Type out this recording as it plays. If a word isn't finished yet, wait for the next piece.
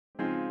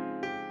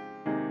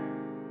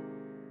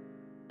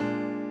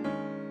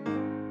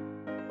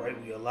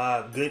We are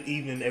live. Good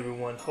evening,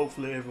 everyone.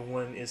 Hopefully,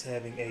 everyone is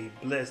having a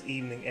blessed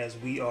evening as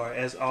we are.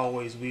 As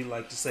always, we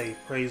like to say,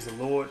 praise the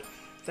Lord.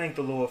 Thank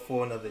the Lord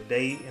for another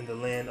day in the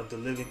land of the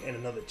living and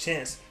another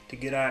chance to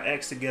get our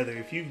acts together.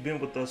 If you've been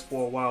with us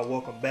for a while,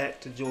 welcome back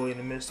to Joy in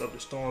the Midst of the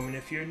Storm. And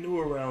if you're new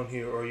around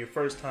here or your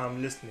first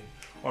time listening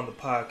on the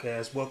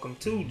podcast, welcome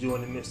to Joy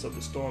in the Midst of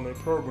the Storm, a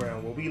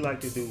program where we like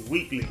to do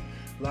weekly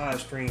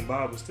live stream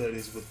Bible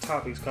studies with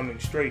topics coming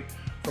straight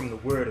from the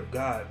Word of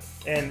God.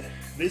 And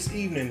this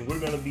evening, we're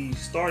going to be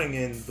starting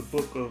in the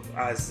book of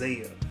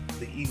Isaiah,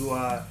 the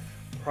eagle-eyed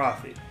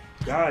prophet.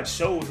 God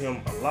showed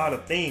him a lot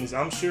of things.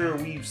 I'm sure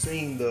we've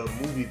seen the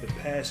movie The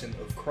Passion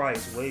of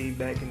Christ way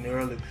back in the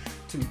early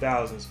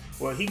 2000s.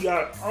 Well, he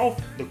got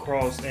off the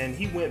cross and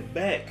he went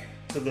back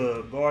to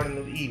the Garden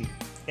of Eden.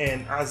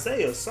 And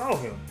Isaiah saw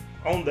him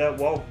on that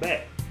walk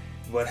back.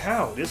 But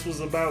how? This was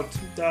about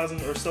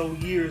 2,000 or so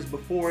years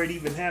before it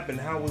even happened.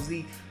 How was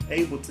he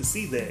able to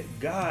see that?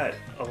 God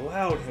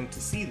allowed him to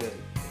see that.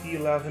 He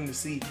allowed him to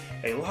see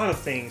a lot of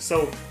things.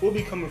 So we'll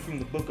be coming from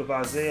the book of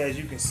Isaiah. As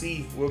you can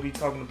see, we'll be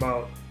talking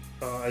about,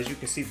 as you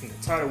can see from the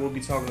title, we'll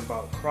be talking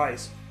about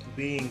Christ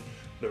being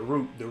the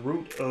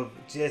root of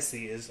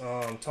Jesse. As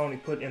Tony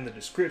put in the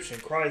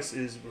description, Christ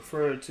is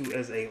referred to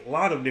as a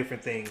lot of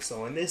different things.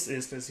 So in this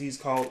instance, he's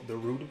called the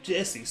root of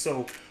Jesse.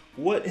 So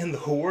what in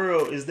the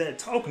world is that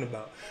talking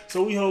about?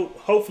 So we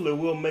hopefully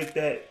we'll make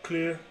that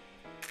clear,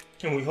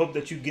 and we hope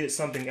that you get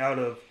something out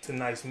of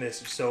tonight's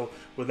message. So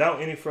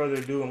without any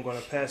further ado, I'm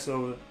going to pass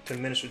over to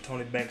Minister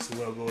Tony Banks, and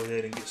we'll go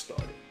ahead and get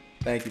started.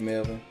 Thank you,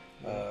 Melvin.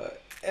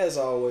 As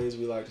always,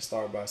 we like to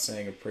start by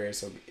saying a prayer.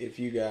 So if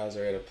you guys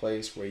are at a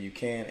place where you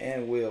can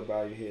and will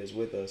bow your heads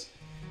with us,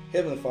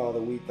 Heavenly Father,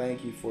 we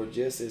thank you for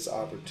just this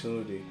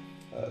opportunity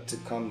to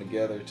come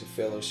together, to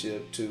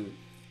fellowship, to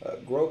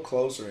grow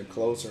closer and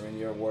closer in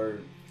your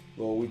word.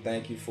 Lord, we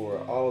thank you for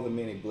all the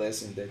many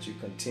blessings that you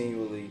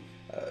continually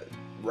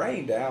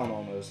rain down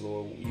on us,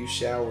 Lord. You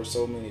shower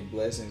so many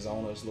blessings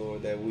on us,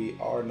 Lord, that we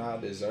are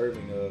not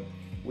deserving of.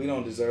 We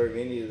don't deserve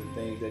any of the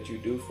things that you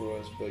do for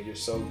us, but you're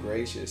so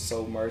gracious,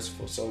 so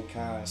merciful, so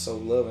kind, so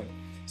loving,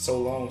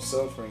 so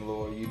long-suffering,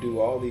 Lord. You do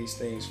all these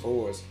things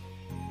for us.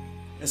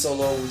 And so,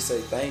 Lord, we say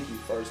thank you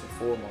first and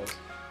foremost.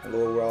 And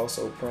Lord, we're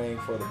also praying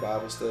for the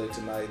Bible study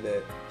tonight,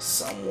 that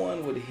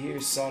someone would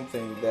hear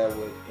something that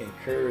would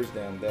encourage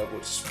them, that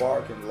would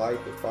spark and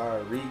light the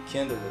fire,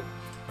 rekindle it,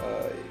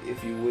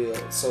 if you will,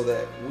 so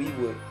that we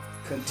would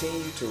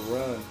continue to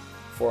run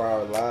for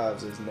our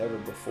lives as never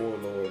before,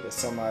 Lord. That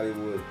somebody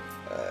would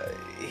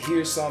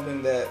hear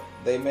something that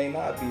they may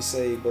not be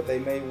saved, but they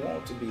may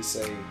want to be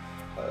saved.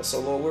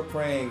 So, Lord, we're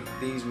praying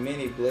these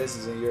many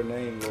blessings in your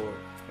name, Lord.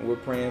 And we're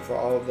praying for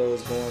all of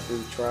those going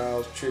through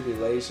trials,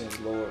 tribulations,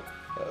 Lord.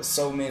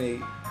 So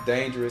many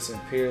dangerous and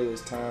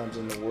perilous times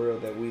in the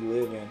world that we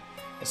live in.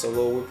 And so,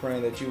 Lord, we're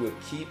praying that you would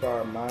keep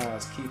our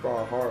minds, keep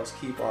our hearts,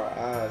 keep our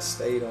eyes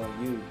stayed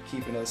on you,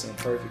 keeping us in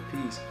perfect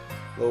peace.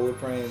 Lord, we're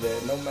praying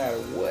that no matter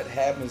what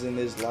happens in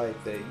this life,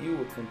 that you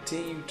will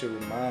continue to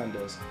remind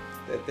us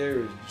that there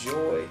is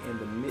joy in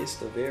the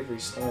midst of every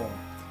storm.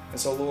 And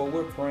so, Lord,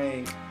 we're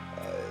praying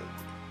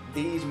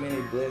these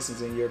many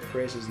blessings in your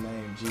precious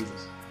name,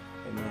 Jesus.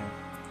 Amen.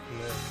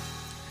 Amen.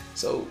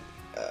 So,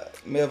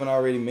 Melvin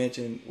already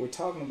mentioned, we're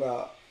talking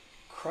about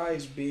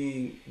Christ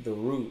being the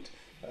root.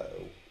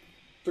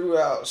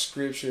 Throughout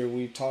Scripture,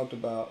 we've talked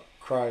about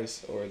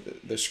Christ, or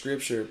the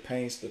Scripture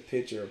paints the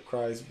picture of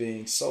Christ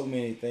being so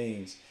many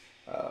things.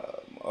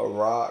 A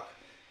rock,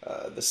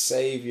 the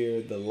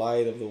Savior, the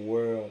light of the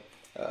world,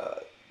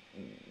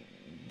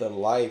 the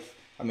life.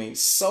 I mean,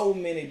 so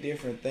many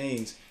different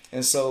things.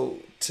 And so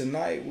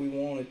tonight we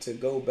wanted to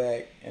go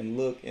back and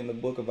look in the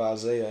book of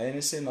Isaiah, and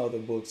it's in other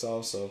books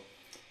also.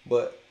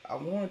 But I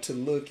wanted to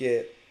look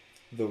at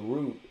the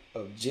root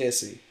of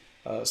Jesse.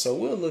 So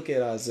we'll look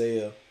at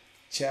Isaiah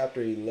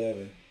chapter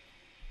 11.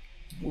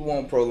 We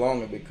won't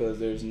prolong it because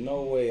there's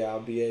no way I'll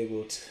be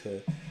able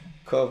to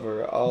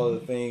cover all the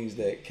things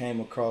that came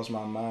across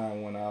my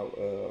mind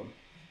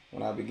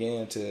when I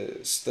began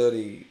to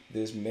study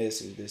this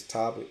message, this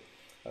topic.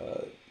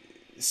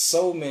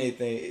 So many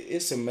things.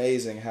 It's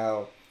amazing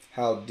how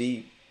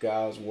deep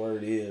God's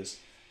word is.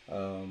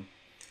 And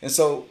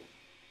so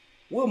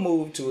we'll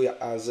move to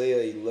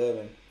Isaiah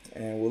 11,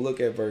 and we'll look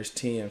at verse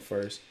 10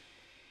 first.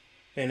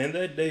 And in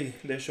that day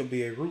there shall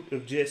be a root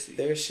of Jesse.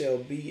 There shall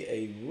be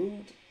a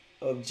root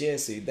of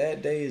Jesse.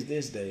 That day is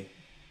this day.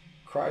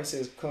 Christ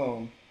has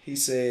come. He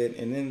said,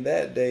 and in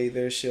that day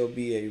there shall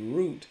be a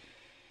root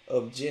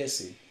of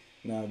Jesse.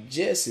 Now,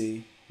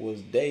 Jesse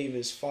was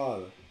David's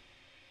father.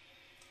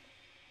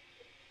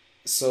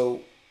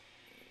 So,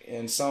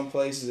 in some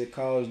places it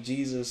calls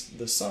Jesus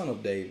the son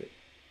of David.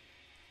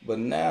 But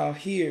now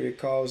here it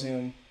calls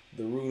him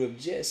the root of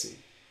Jesse.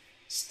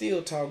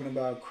 Still talking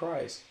about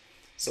Christ.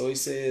 So he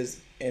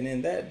says, and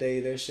in that day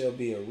there shall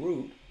be a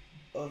root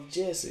of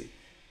Jesse.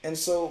 And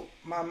so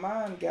my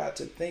mind got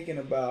to thinking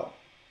about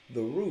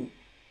the root,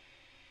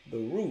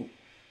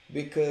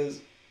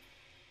 because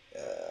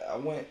I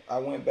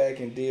went back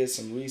and did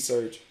some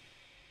research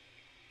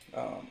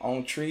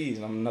on trees,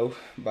 and I'm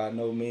by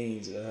no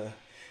means an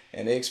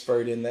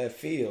expert in that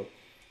field.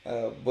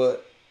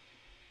 But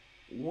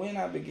when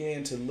I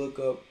began to look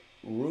up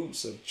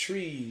roots of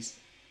trees,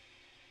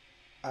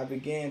 I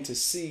began to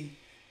see,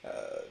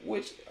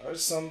 which are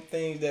some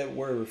things that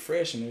were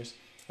refreshers,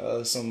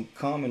 some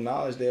common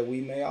knowledge that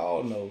we may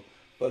all know,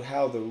 but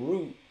how the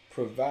root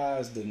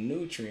provides the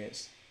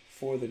nutrients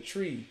for the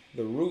tree.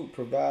 The root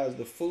provides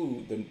the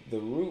food. The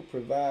root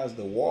provides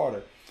the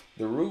water.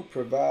 The root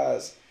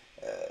provides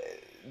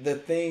the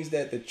things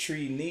that the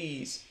tree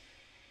needs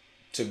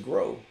to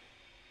grow,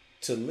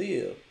 to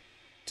live,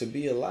 to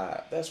be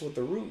alive. That's what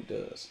the root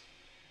does.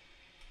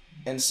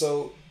 And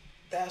so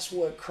that's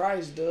what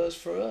Christ does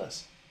for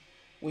us.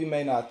 We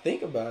may not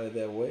think about it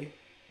that way,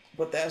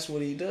 but that's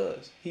what he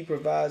does. He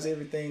provides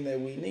everything that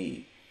we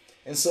need.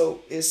 And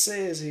so it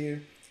says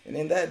here, and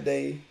in that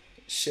day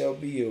shall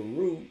be a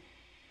root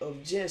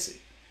of Jesse.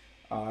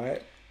 All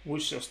right.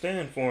 Which shall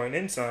stand for an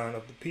ensign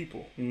of the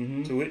people.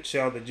 Mm-hmm. To it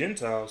shall the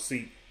Gentiles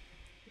seek,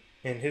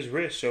 and his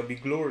rest shall be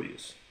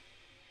glorious.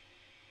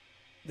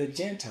 The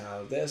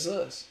Gentiles, that's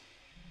us.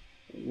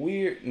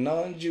 We're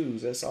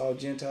non-Jews. That's all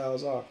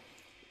Gentiles are.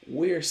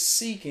 We're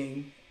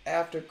seeking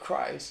after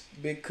Christ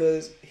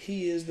because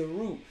he is the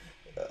root.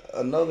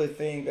 Another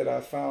thing that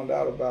I found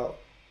out about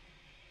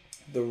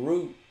the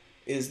root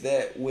is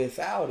that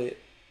without it,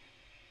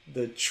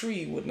 the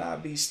tree would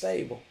not be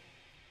stable.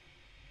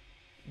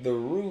 The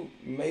root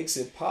makes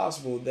it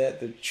possible that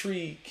the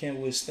tree can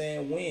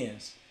withstand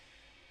winds.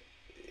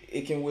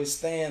 It can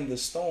withstand the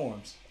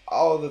storms,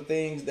 all the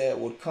things that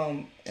would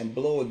come and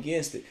blow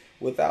against it.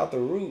 Without the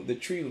root, the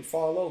tree would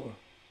fall over.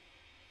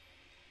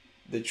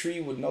 The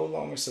tree would no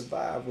longer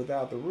survive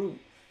without the root.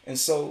 And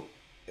so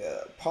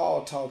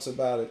Paul talks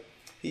about it.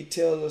 He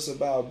tells us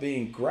about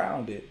being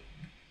grounded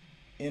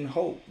in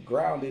hope,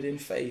 grounded in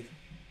faith.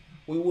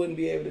 We wouldn't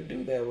be able to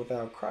do that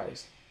without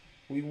Christ.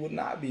 We would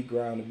not be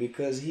grounded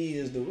because he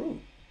is the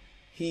root.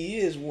 He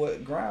is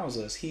what grounds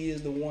us. He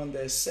is the one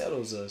that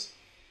settles us.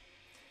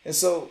 And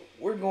so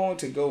we're going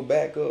to go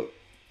back up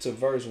to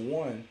verse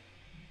 1.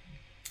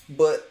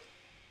 But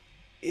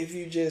if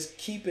you just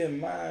keep in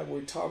mind,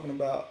 we're talking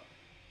about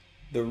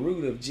the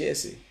root of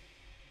Jesse,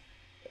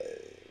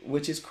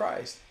 which is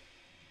Christ.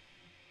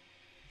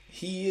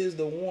 He is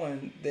the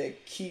one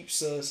that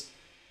keeps us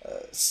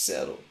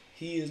settled.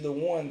 He is the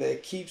one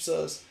that keeps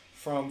us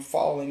from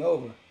falling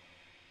over.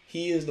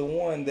 He is the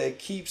one that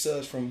keeps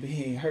us from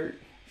being hurt,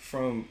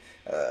 from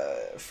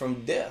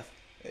death.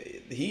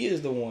 He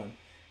is the one.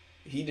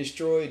 He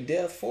destroyed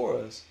death for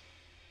us.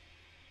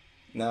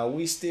 Now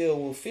we still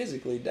will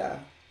physically die,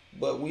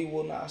 but we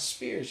will not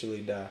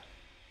spiritually die.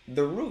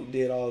 The root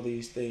did all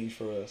these things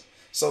for us.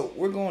 So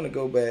we're going to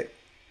go back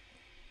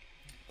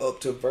up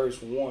to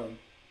verse 1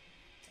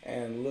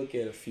 and look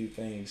at a few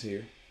things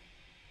here.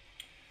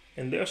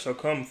 And there shall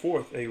come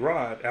forth a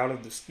rod out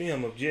of the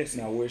stem of Jesse.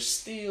 Now we're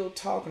still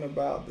talking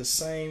about the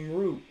same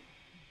root.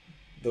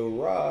 The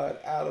rod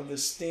out of the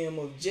stem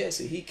of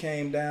Jesse. He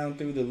came down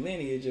through the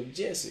lineage of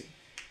Jesse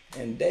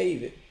and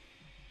David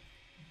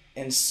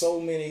and so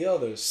many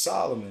others,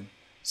 Solomon,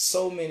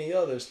 so many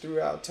others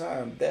throughout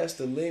time. That's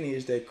the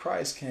lineage that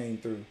Christ came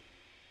through.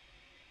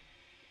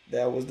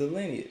 That was the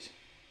lineage.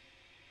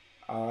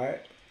 All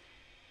right.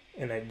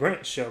 And a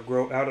branch shall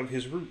grow out of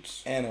his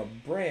roots. And a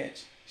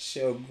branch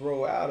shall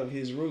grow out of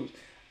his roots.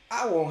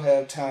 I won't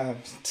have time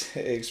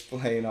to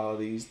explain all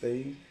these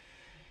things.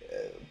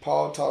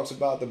 Paul talks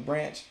about the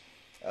branch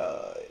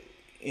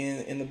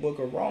in the book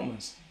of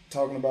Romans,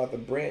 talking about the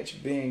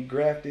branch being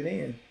grafted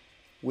in,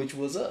 which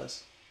was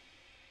us.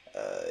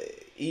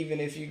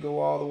 Even if you go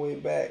all the way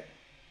back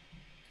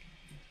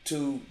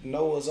to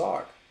Noah's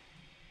Ark,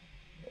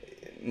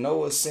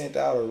 Noah sent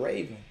out a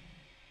raven.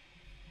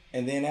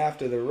 And then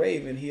after the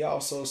raven, he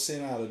also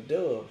sent out a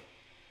dove.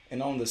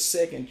 And on the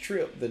second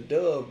trip, the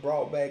dove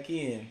brought back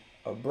in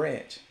a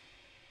branch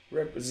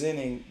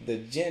representing the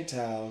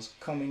Gentiles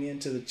coming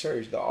into the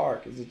church. The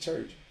ark is the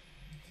church.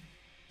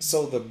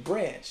 So the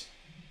branch,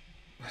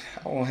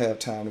 I won't have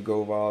time to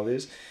go over all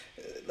this.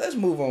 Let's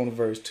move on to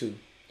verse 2.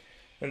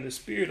 And the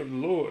Spirit of the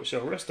Lord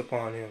shall rest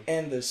upon him.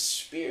 And the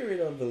Spirit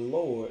of the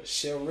Lord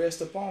shall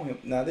rest upon him.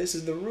 Now this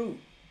is the root.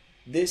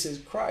 This is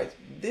Christ.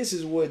 This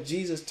is what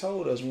Jesus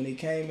told us when he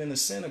came in the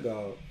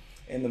synagogue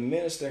and the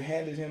minister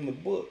handed him the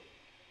book.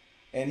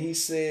 And he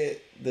said,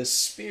 the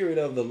Spirit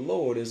of the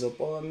Lord is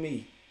upon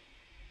me,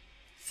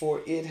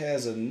 for it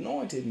has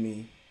anointed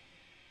me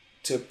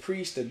to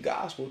preach the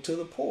gospel to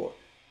the poor.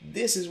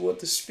 This is what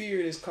the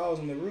Spirit is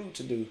causing the root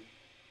to do,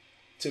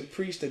 to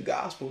preach the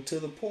gospel to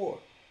the poor,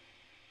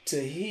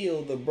 to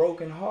heal the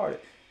brokenhearted.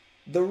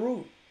 The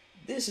root.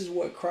 This is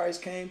what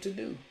Christ came to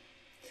do.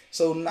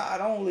 So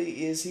not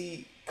only is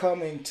he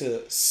coming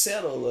to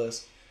settle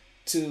us,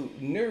 to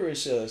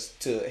nourish us,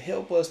 to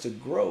help us to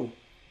grow,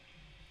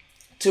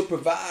 to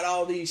provide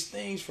all these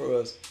things for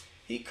us,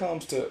 he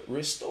comes to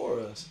restore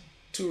us,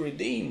 to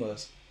redeem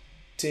us,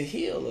 to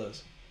heal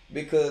us.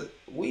 Because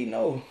we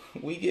know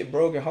we get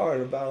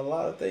brokenhearted about a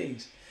lot of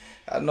things.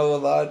 I know a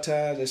lot of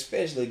times,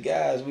 especially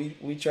guys,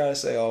 we try to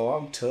say, oh,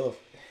 I'm tough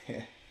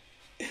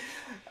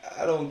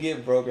I don't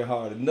get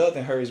brokenhearted.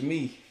 Nothing hurts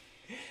me.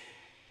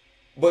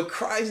 But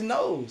Christ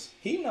knows.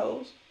 He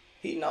knows.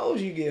 He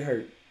knows you get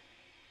hurt.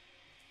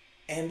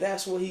 And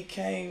that's what he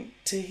came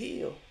to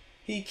heal.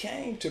 He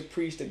came to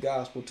preach the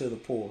gospel to the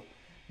poor.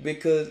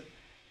 Because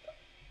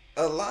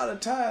a lot of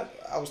times,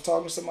 I was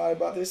talking to somebody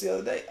about this the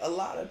other day, a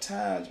lot of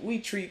times we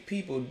treat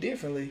people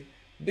differently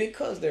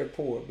because they're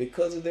poor,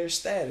 because of their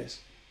status,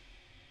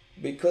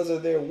 because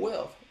of their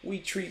wealth. We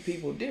treat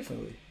people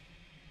differently.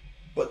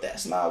 But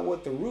that's not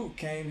what the root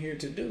came here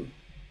to do.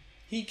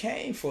 He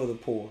came for the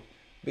poor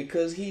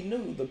because he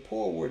knew the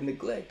poor were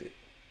neglected.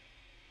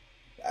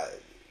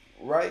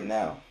 Right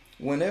now,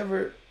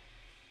 whenever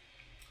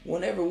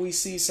we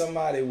see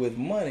somebody with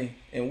money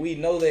and we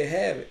know they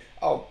have it,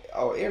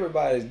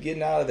 everybody's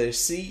getting out of their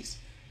seats,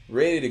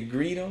 ready to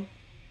greet them.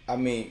 I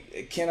mean,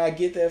 can I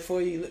get that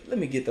for you? Let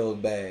me get those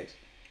bags.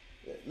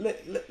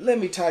 Let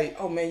me tell you,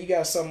 oh man, you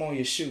got something on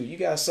your shoe. You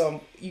got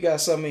something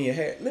in your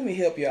hair. Let me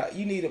help you out.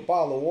 You need a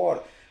bottle of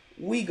water.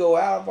 We go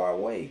out of our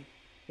way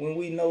when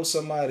we know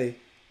somebody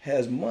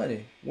has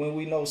money, when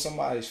we know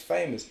somebody's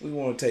famous. We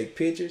want to take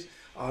pictures.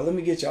 Oh, let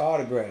me get your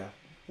autograph.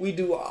 We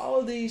do all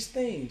of these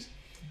things.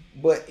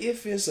 But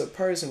if it's a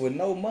person with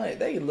no money,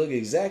 they look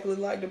exactly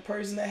like the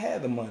person that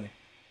had the money.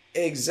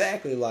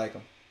 Exactly like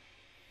them.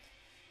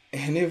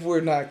 And if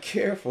we're not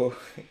careful,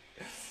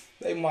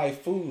 they might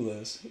fool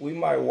us. We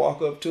might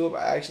walk up to them.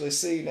 I actually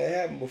seen that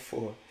happen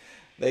before.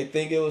 They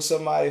think it was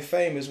somebody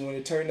famous when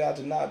it turned out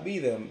to not be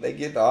them. They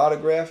get the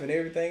autograph and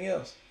everything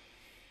else.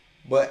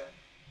 But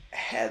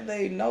had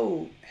they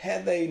known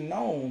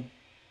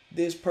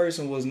this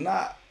person was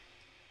not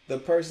the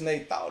person they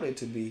thought it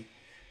to be,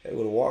 they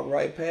would have walked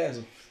right past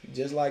them,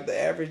 just like the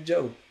average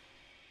Joe.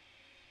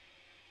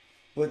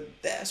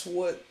 But that's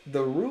what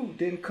the root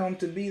didn't come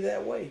to be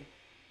that way.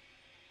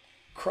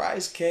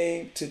 Christ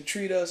came to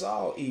treat us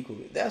all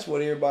equally. That's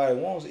what everybody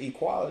wants,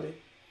 equality.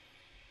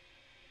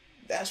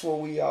 That's what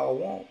we all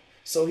want.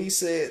 So he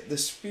said the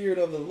Spirit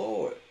of the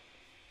Lord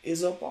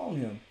is upon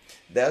him.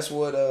 That's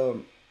what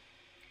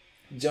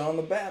John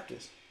the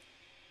Baptist,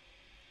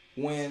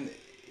 when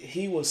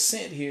he was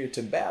sent here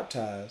to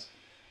baptize,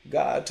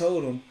 God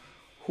told him,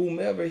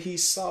 whomever he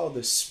saw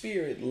the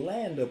Spirit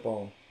land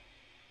upon,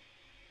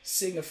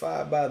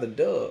 signified by the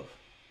dove,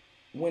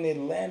 when it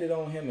landed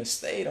on him and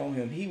stayed on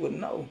him, he would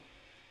know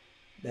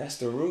that's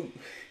the root.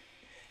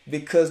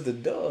 Because the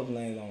dove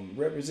landed on him,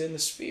 representing the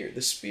Spirit.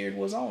 The Spirit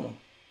was on him.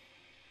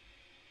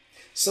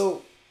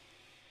 So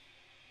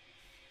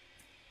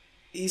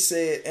he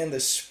said, and the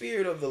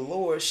Spirit of the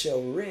Lord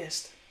shall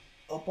rest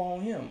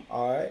upon him.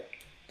 All right.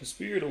 The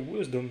spirit of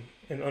wisdom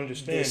and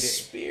understanding. The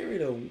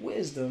spirit of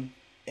wisdom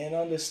and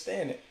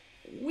understanding.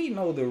 We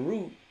know the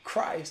root,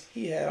 Christ,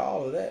 he had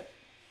all of that.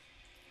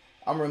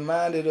 I'm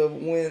reminded of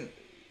when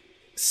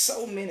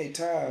so many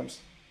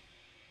times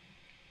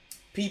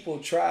people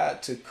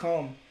tried to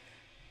come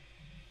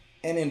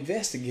and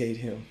investigate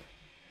him.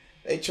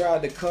 They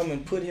tried to come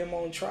and put him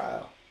on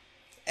trial,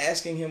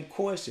 asking him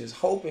questions,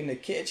 hoping to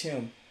catch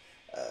him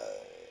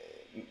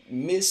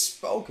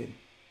misspoken.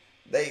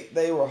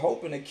 They were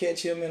hoping to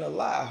catch him in a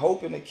lie,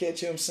 hoping to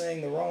catch him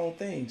saying the wrong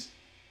things.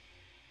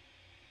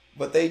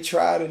 But they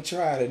tried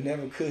and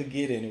never could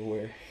get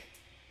anywhere.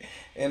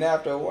 And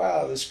after a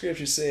while, the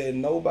scripture said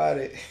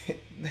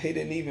they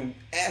didn't even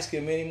ask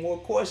him any more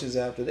questions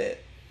after that.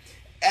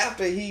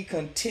 After he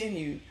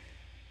continued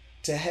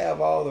to have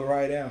all the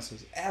right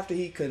answers, after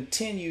he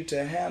continued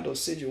to handle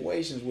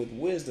situations with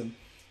wisdom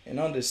and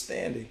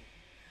understanding,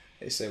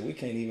 they said, we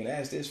can't even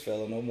ask this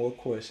fella no more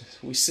questions.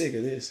 We sick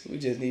of this. We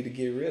just need to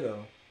get rid of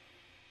him.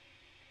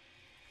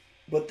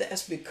 But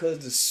that's because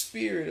the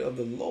Spirit of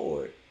the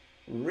Lord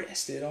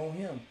rested on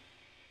him.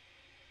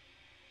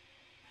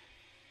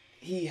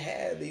 He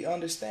had the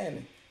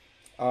understanding.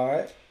 All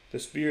right. The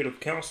spirit of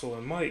counsel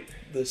and might.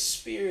 The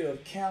spirit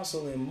of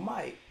counsel and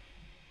might.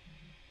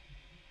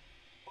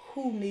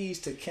 Who needs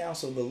to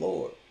counsel the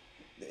Lord?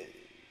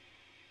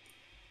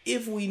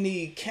 If we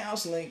need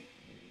counseling,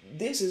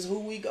 this is who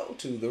we go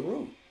to, the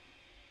root.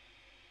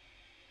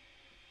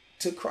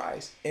 To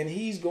Christ. And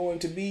he's going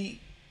to be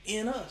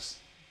in us.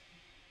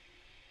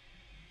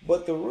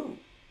 But the root.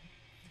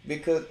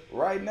 Because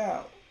right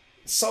now,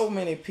 so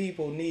many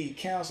people need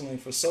counseling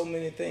for so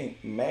many things.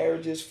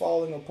 Marriages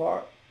falling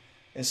apart.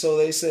 And so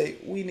they say,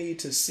 we need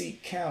to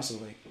seek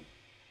counseling.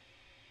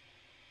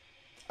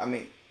 I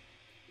mean,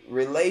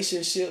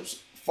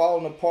 relationships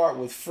falling apart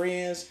with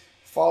friends,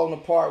 falling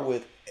apart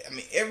with,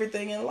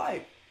 everything in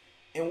life.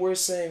 And we're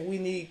saying we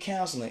need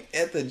counseling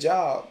at the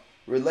job,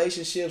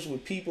 relationships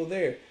with people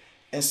there.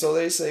 And so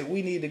they say,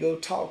 we need to go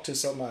talk to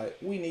somebody.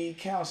 We need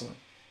counseling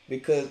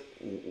because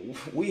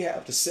we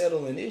have to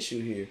settle an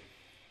issue here.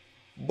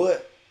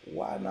 But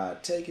why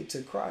not take it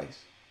to Christ?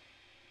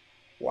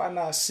 Why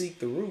not seek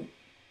the root?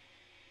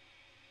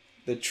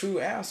 The true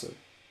answer.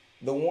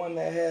 The one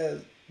that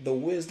has the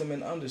wisdom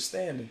and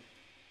understanding.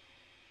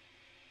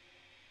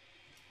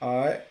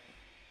 All right.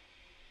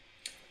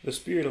 The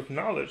spirit of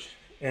knowledge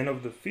and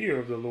of the fear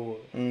of the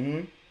Lord.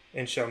 Mm-hmm.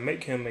 and shall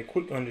make him a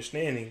quick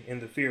understanding in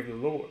the fear of the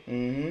Lord.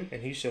 Mm-hmm.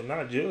 And he shall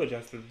not judge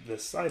after the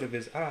sight of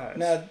his eyes.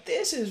 Now,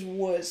 this is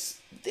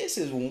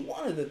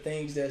one of the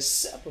things that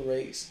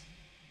separates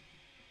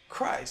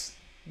Christ,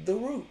 the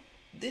root.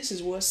 This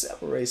is what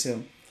separates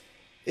him.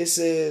 It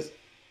says,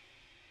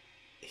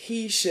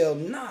 he shall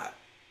not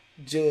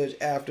judge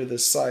after the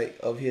sight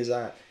of his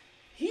eye.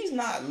 He's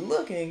not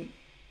looking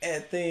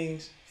at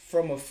things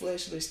from a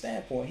fleshly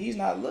standpoint. He's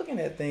not looking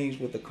at things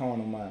with the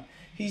carnal mind.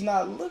 He's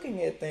not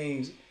looking at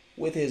things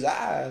with his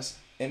eyes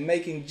and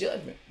making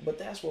judgment. But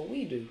that's what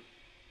we do.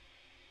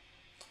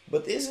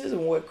 But this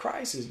isn't what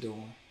Christ is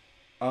doing.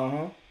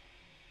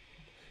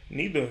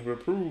 Neither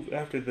reprove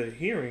after the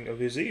hearing of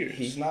his ears.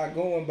 He's not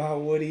going by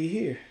what he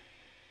hear.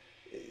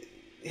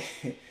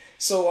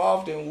 So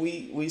often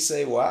we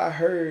say, well, I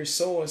heard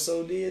so and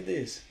so did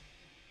this.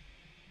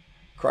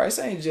 Christ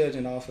ain't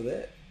judging off of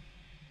that.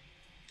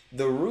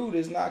 The root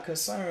is not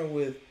concerned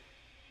with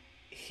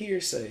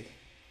hearsay.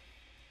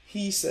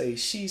 He say,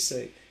 she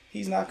say.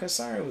 He's not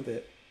concerned with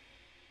that.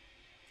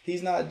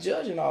 He's not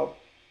judging off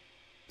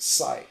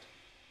sight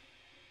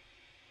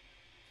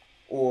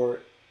or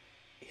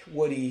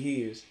what he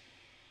hears.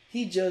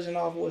 He judging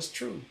off what's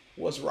true,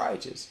 what's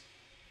righteous.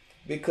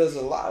 Because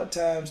a lot of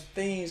times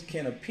things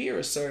can appear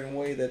a certain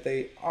way that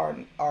they are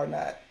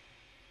not.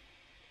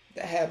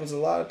 That happens a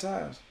lot of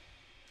times.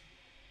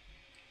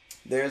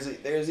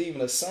 There's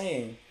even a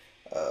saying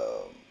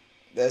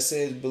that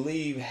says,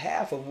 believe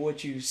half of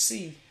what you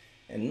see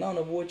and none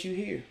of what you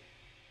hear.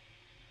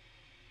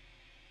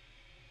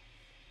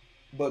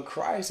 But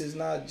Christ is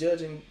not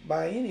judging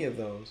by any of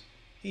those.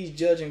 He's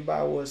judging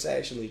by what's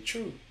actually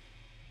true.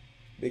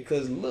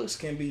 Because looks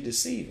can be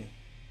deceiving.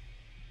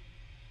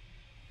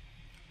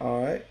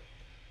 All right.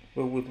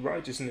 But with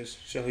righteousness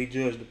shall he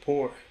judge the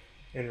poor,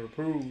 and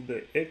reprove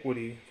the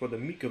equity for the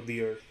meek of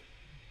the earth.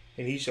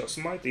 And he shall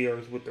smite the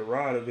earth with the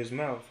rod of his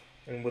mouth,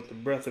 and with the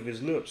breath of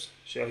his lips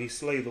shall he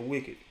slay the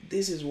wicked.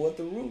 This is what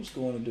the root's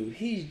going to do.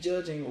 He's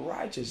judging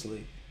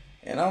righteously.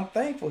 And I'm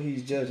thankful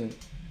he's judging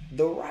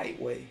the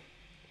right way.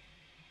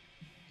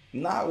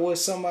 Not what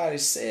somebody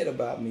said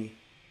about me.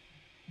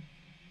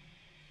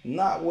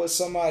 Not what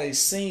somebody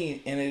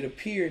seen and it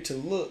appeared to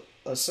look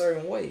a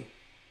certain way.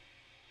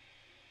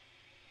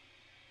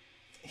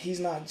 He's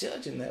not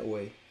judging that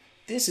way.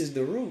 This is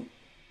the root.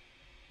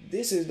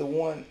 This is the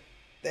one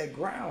that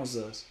grounds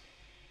us.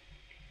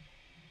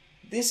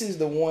 This is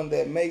the one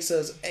that makes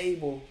us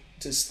able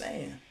to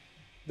stand.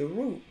 The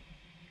root.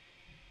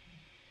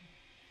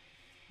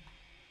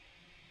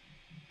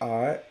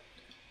 All right.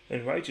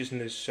 And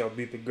righteousness shall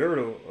be the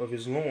girdle of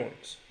his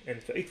loins,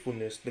 and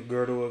faithfulness the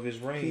girdle of his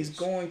reins. He's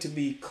going to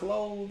be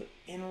clothed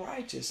in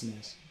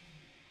righteousness.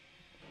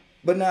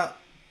 But now,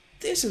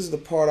 this is the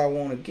part I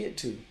want to get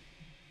to.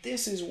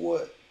 This is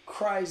what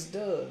Christ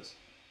does.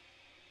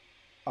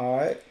 All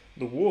right.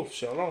 The wolf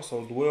shall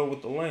also dwell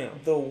with the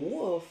lamb. The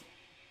wolf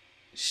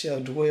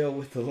shall dwell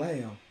with the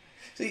lamb.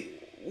 See,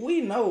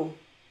 we know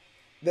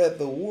that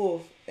the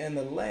wolf and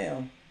the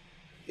lamb,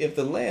 if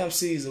the lamb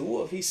sees the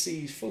wolf, he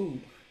sees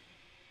food.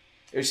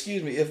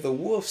 Excuse me, if the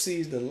wolf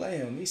sees the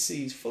lamb, he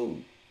sees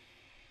food.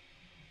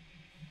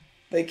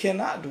 They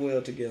cannot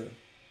dwell together.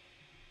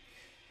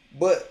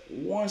 But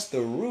once the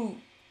root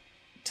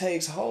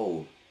takes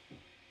hold,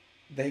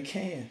 they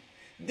can.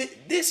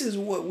 This is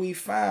what we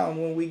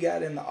found when we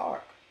got in the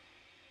ark.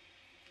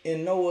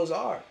 In Noah's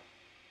ark.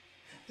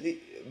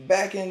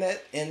 Back in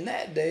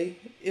that day,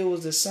 it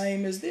was the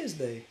same as this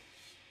day.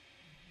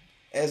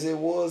 As it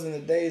was in the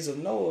days of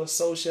Noah,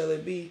 so shall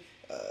it be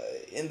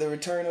in the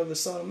return of the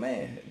Son of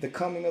Man. The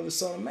coming of the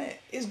Son of Man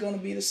is going to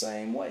be the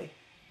same way.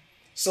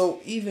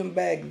 So even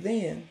back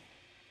then,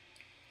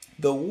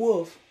 the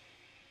wolf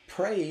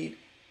preyed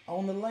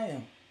on the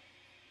lamb.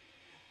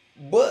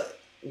 But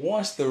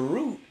once the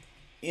root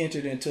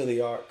entered into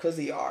the ark, because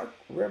the ark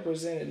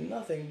represented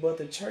nothing but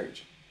the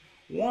church.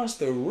 Once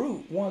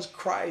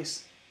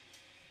Christ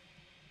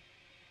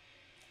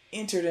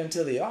entered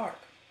into the ark,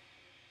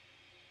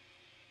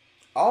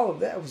 all of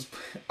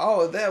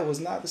that was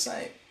not the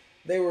same.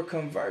 They were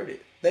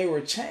converted. They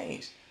were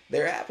changed.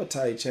 Their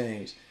appetite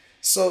changed.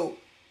 So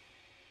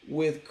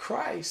with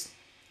Christ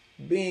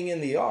being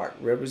in the ark,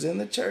 representing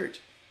the church,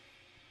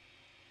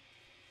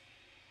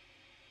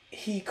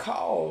 he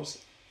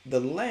calls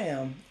the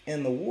lamb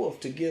and the wolf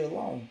to get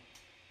along.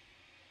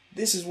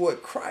 This is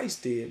what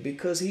Christ did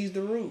because he's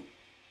the root.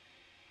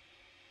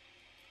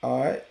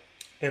 All right.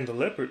 And the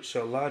leopard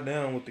shall lie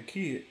down with the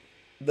kid.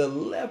 The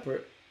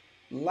leopard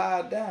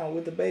lie down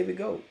with the baby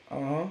goat.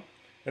 And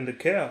the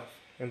calf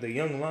and the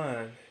young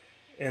lion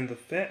and the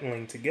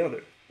fatling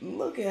together.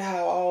 Look at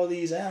how all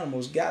these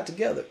animals got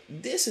together.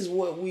 This is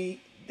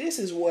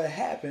what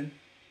happened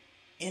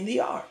in the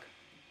ark.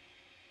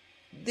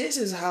 This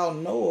is how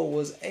Noah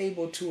was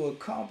able to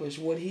accomplish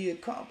what he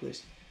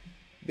accomplished.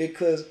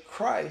 Because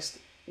Christ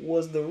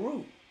was the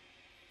root.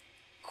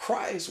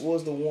 Christ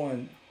was the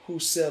one who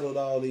settled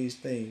all these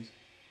things.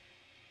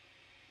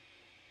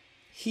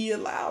 He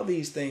allowed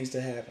these things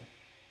to happen.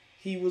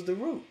 He was the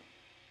root.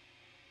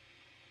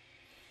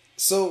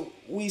 So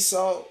we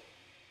saw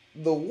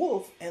the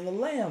wolf and the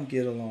lamb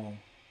get along.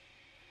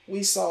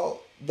 We saw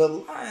the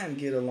lion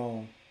get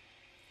along.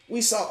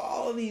 We saw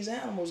all of these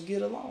animals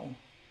get along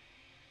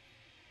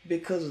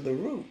because of the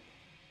root.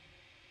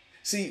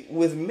 See,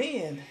 with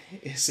men,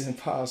 it's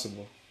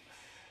impossible.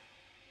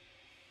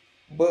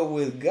 But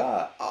with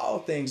God, all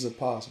things are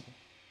possible.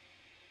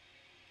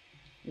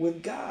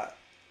 With God,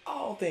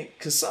 all things,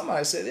 because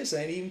somebody said this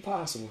ain't even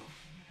possible.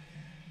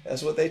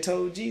 That's what they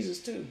told Jesus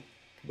too.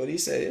 But he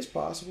said it's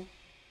possible.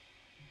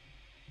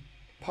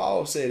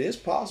 Paul said it's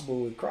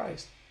possible with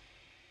Christ.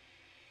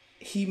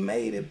 He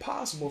made it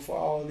possible for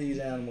all these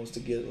animals to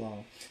get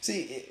along.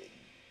 See,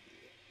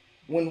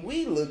 when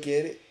we look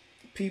at it,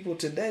 people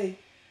today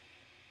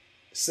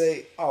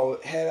say, oh,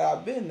 had I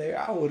been there,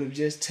 I would have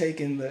just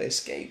taken the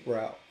escape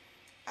route.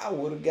 I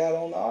would have got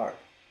on the ark.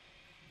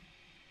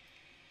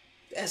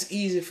 That's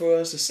easy for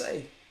us to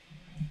say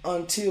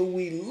until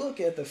we look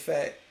at the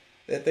fact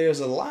that there's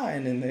a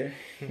lion in there.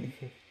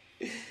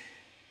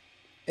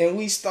 And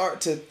we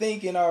start to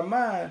think in our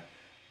mind,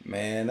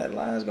 man, that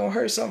lion's going to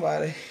hurt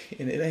somebody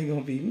and it ain't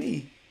going to be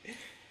me.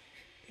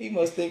 He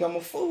must think I'm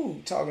a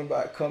fool talking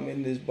about coming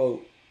in this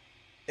boat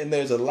and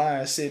there's a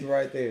lion sitting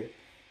right there.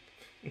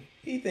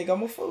 He think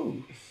I'm a fool.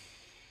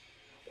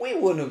 We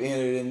wouldn't have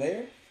entered in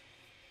there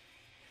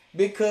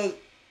because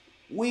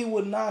we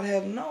would not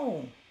have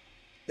known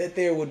that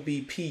there would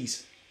be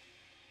peace.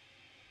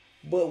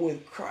 But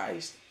with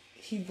Christ,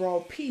 he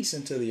brought peace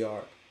into the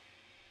ark.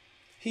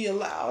 He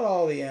allowed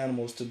all the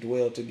animals to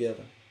dwell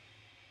together.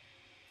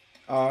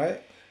 All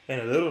right?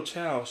 And a little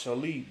child shall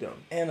lead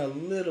them. And a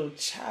little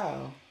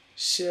child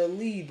shall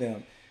lead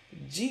them.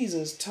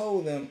 Jesus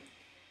told them,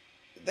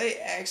 they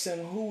asked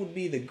him who would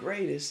be the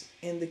greatest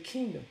in the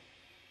kingdom.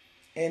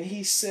 And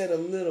he set a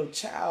little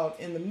child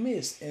in the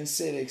midst and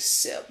said,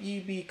 except ye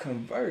be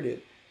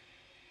converted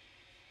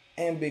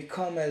and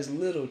become as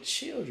little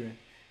children.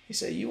 He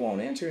said, you won't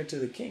enter into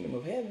the kingdom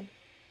of heaven.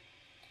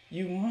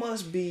 You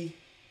must be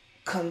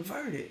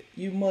converted.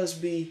 You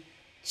must be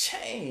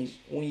changed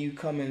when you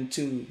come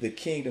into the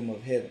kingdom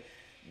of heaven.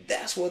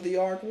 That's what the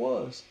ark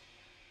was.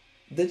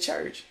 The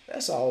church.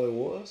 That's all it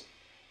was.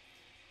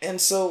 And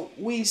so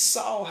we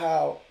saw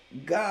how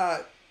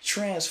God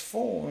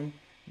transformed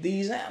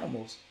these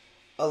animals,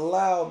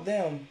 allowed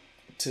them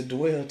to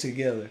dwell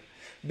together.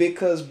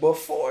 Because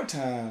before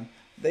time,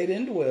 they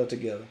didn't dwell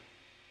together.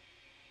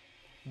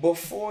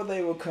 Before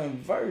they were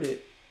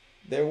converted,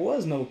 there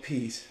was no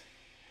peace.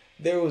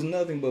 There was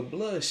nothing but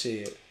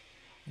bloodshed.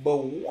 But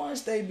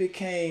once they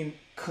became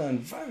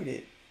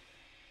converted,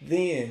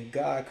 then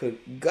God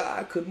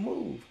could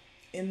move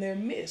in their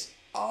midst,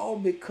 all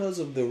because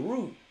of the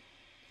root.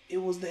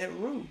 It was that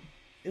root.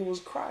 It was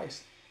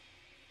Christ.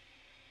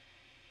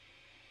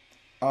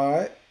 All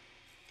right.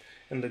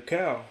 And the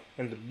cow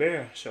and the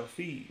bear shall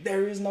feed.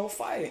 There is no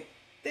fighting.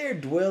 They're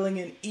dwelling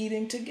and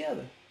eating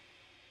together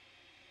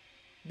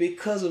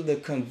because of the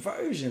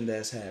conversion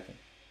that's happened.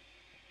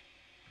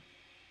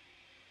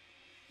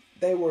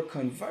 They were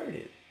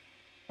converted.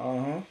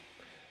 And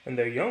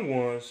their young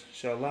ones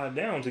shall lie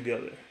down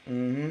together.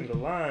 And the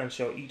lion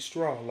shall eat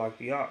straw like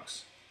the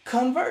ox.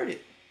 Converted.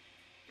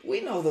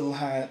 We know the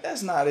lion.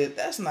 That's not it.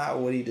 That's not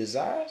what he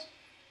desires.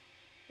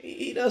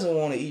 He doesn't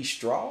want to eat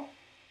straw.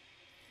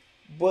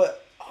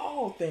 But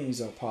all things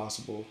are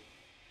possible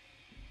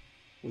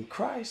with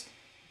Christ.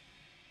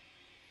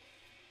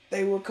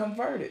 They were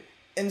converted.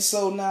 And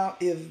so now,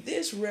 if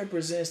this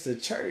represents the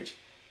church,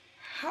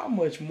 how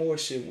much more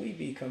should we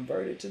be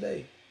converted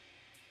today?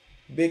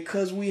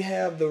 Because we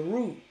have the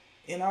root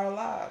in our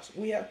lives.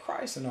 We have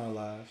Christ in our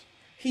lives.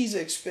 He's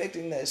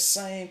expecting that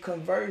same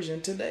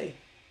conversion today.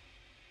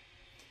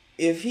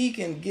 If he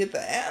can get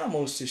the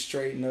animals to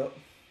straighten up,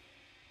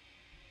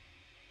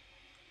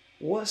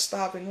 what's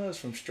stopping us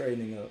from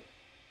straightening up?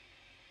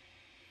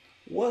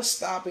 What's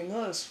stopping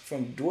us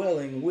from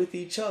dwelling with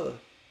each other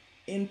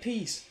in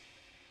peace,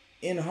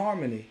 in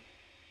harmony?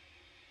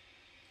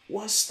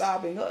 What's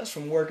stopping us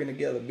from working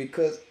together?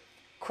 Because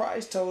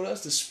Christ told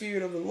us the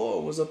Spirit of the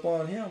Lord was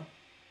upon him.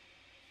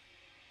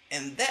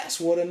 And that's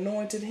what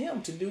anointed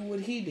him to do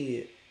what he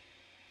did.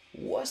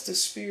 What's the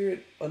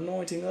Spirit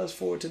anointing us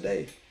for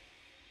today?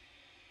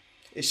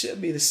 It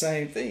should be the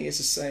same thing. It's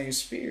the same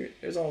Spirit.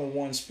 There's only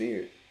one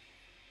Spirit.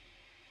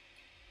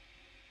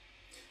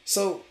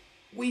 So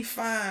we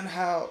find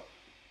how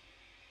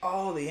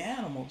all the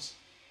animals,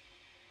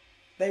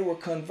 they were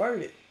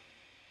converted.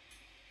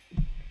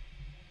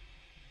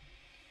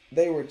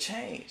 They were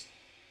changed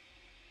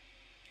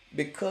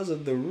because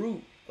of the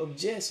root of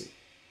Jesse,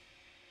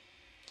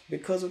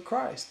 because of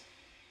Christ.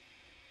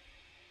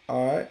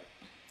 All right.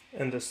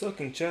 And the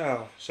sucking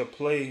child shall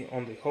play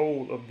on the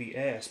hole of the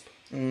asp,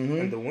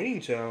 and the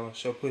weaned child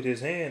shall put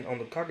his hand on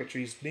the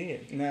cockatrice's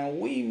den. Now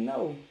we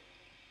know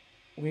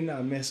we're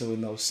not messing with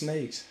no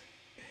snakes.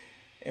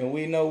 And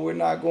we know we're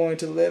not going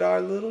to let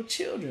our little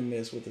children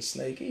mess with a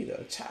snake either,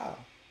 a child.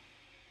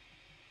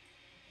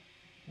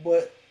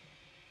 But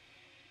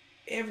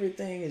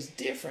everything is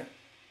different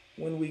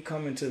when we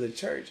come into the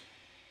church.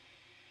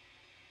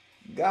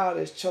 God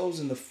has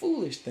chosen the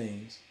foolish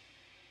things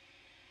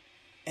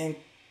and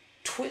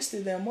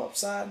twisted them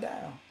upside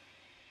down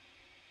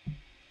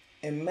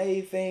and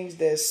made things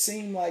that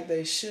seem like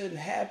they shouldn't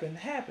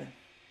happen.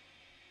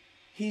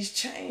 He's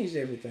changed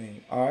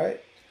everything, all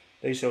right?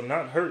 They shall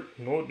not hurt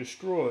nor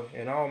destroy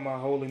in all my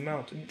holy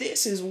mountain.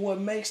 This is what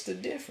makes the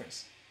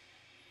difference.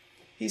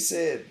 He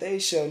said, they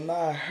shall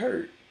not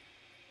hurt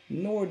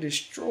nor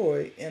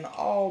destroy in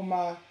all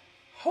my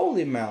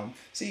holy mountain.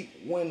 See,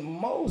 when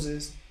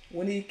Moses,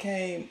 when he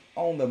came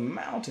on the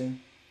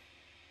mountain,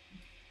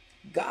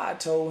 God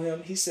told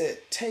him, he said,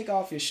 take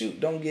off your shoes.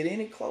 Don't get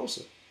any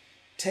closer.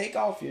 Take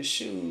off your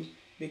shoes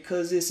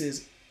because this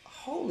is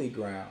holy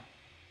ground.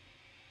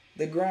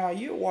 The ground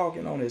you're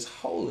walking on is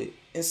holy.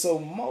 And so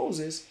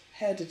Moses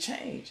had to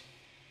change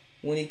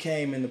when he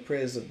came in the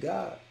presence of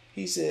God.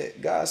 He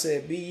said, God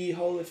said, be ye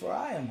holy for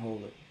I am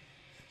holy.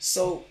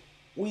 So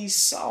we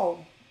saw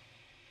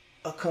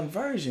a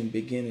conversion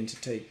beginning to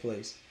take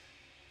place.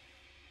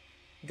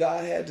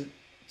 God had to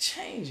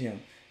change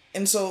him.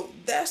 And so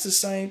that's the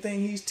same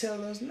thing he's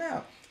telling us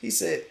now. He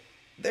said,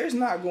 there's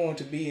not going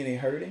to be any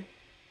hurting.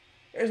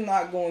 There's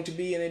not going to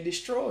be any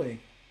destroying.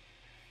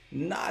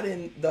 Not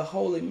in the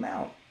holy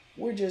mount.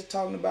 We're just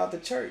talking about the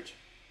church,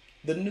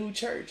 the new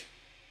church.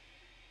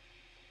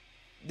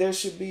 There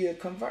should be a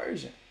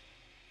conversion.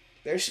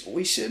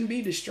 We shouldn't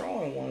be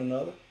destroying one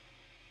another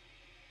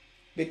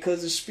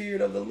because the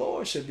Spirit of the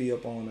Lord should be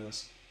upon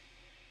us.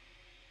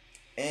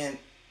 And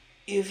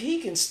if he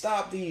can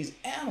stop these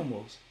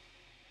animals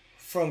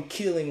from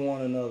killing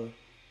one another,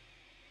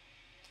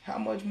 how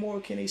much more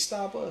can he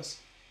stop us?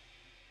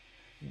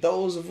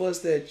 Those of us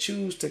that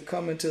choose to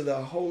come into the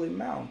holy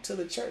mountain, to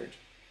the church.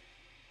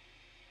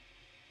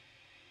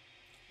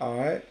 All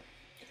right?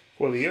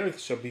 For the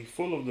earth shall be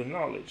full of the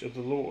knowledge of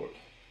the Lord.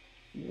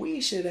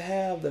 We should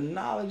have the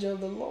knowledge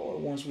of the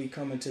Lord once we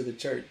come into the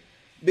church,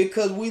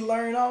 because we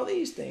learn all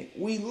these things.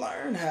 We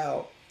learn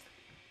how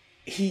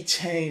he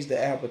changed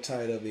the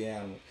appetite of the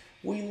animal.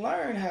 We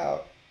learn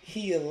how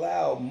he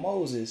allowed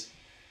Moses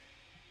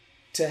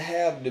to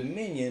have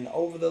dominion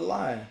over the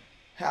lion,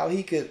 how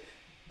he could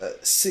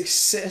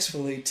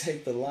successfully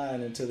take the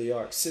lion into the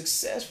ark,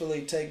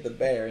 successfully take the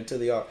bear into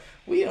the ark.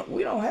 We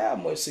don't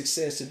have much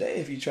success today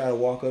if you try to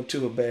walk up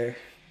to a bear.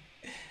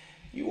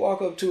 You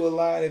walk up to a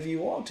lion if you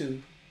want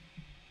to.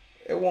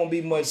 It won't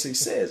be much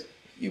success.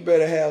 You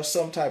better have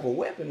some type of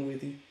weapon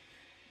with you,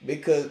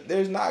 because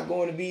there's not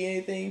going to be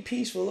anything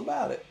peaceful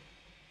about it.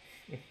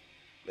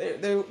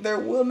 There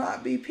will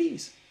not be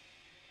peace.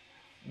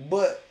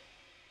 But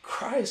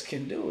Christ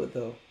can do it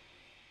though.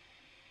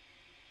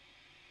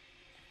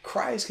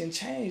 Christ can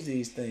change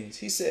these things.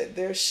 He said,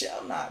 there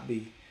shall not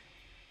be.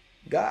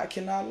 God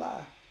cannot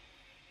lie.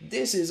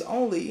 This is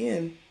only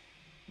in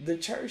the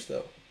church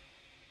though,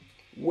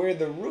 where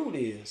the root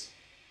is.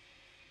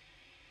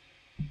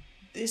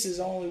 This is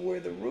only where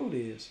the root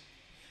is.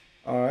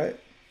 All right.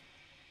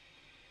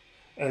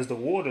 As the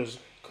waters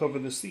cover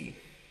the sea.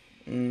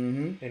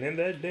 Mm-hmm. And in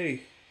that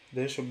day,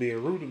 there shall be a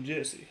root of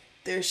Jesse.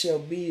 There shall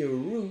be a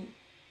root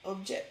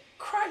of Jesse.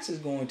 Christ is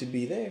going to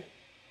be there.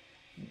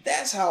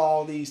 That's how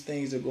all these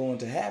things are going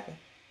to happen.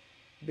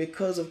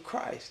 Because of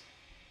Christ.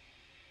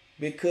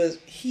 Because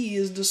he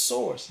is the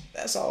source.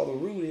 That's all the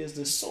root is,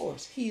 the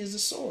source. He is the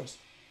source.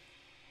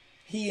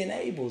 He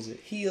enables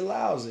it. He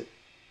allows it.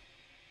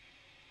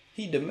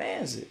 He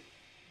demands it.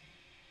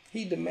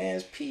 He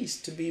demands peace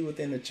to be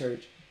within the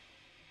church.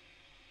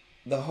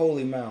 The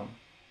holy mountain,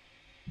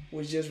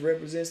 which just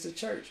represents the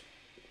church.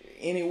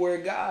 Anywhere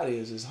God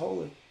is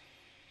holy.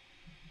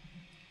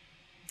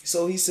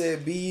 So he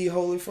said, be ye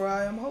holy for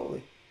I am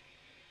holy.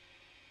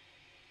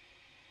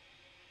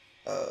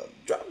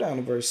 Drop down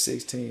to verse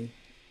 16.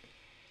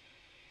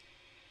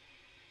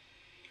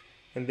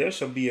 And there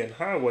shall be an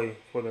highway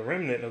for the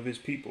remnant of his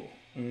people,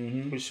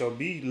 Mm-hmm. which shall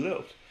be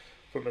left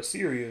from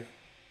Assyria,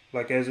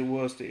 like as it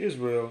was to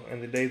Israel in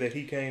the day that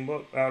he came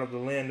up out of the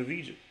land of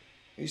Egypt.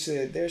 He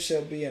said, there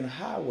shall be an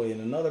highway. In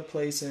another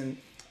place in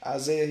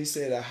Isaiah, he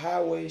said, a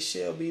highway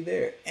shall be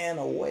there, and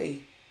a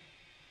way.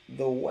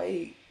 The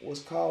way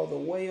was called the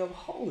way of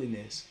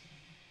holiness.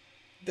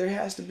 There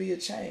has to be a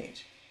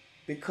change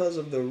because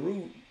of the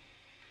root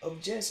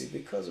of Jesse,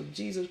 because of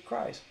Jesus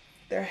Christ.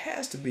 There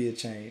has to be a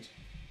change.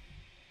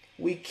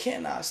 We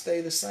cannot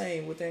stay the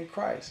same within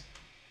Christ.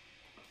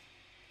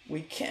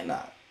 We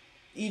cannot.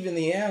 Even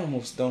the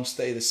animals don't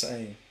stay the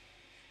same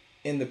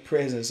in the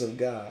presence of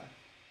God.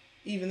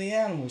 Even the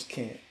animals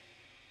can't.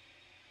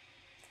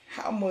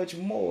 How much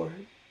more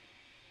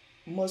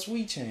must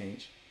we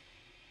change?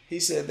 He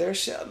said, there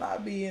shall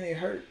not be any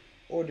hurt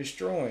or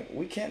destroying.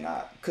 We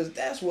cannot, because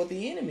that's what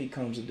the enemy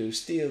comes to do,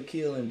 steal,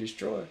 kill, and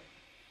destroy.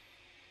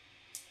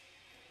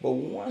 But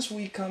once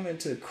we come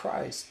into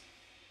Christ,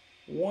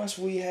 once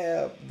we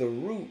have the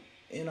root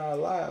in our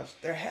lives,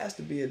 there has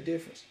to be a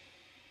difference,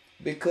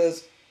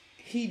 because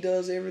he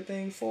does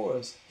everything for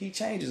us. He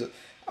changes it.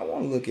 I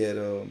want to look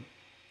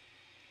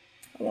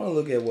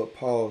at what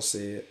Paul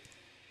said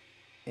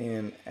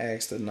in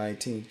Acts the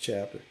 19th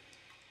chapter.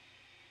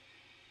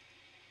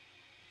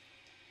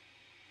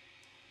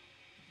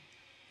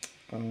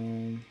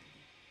 Let's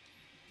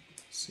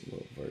see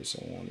what verse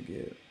I want to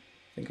get.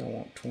 think I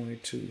want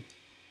 22.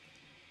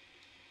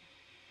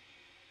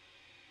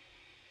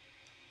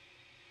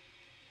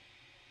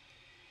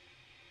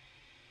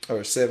 Or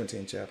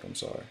 17th chapter, I'm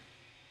sorry.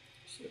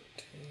 17.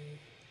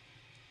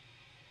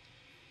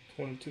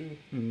 22.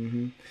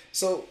 Mm-hmm.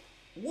 So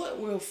what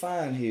we'll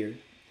find here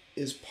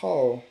is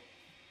Paul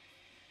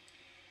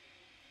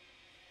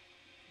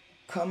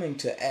coming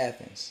to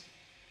Athens.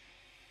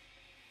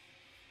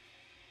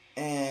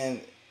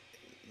 And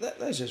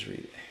let's just read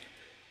it.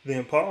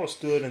 Then Paul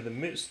stood in the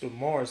midst of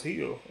Mars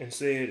Hill and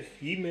said,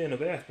 Ye men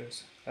of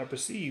Athens, I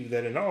perceive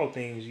that in all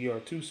things ye are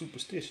too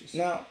superstitious.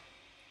 Now,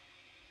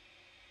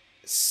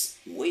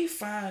 we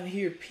find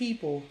here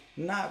people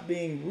not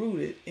being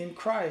rooted in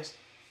Christ,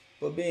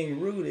 but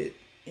being rooted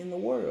in the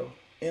world,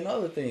 in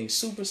other things,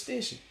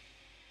 superstition.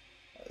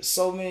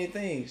 So many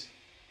things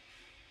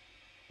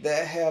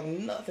that have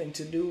nothing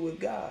to do with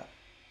God.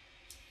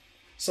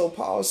 So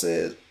Paul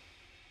says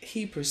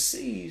he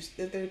perceives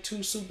that they're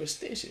too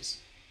superstitious.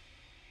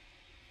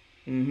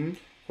 Mm-hmm.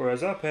 For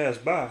as I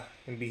passed by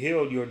and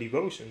beheld your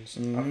devotions,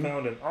 Mm-hmm. I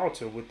found an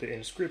altar with the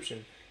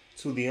inscription,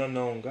 To the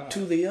unknown God.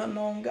 To the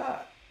unknown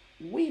God.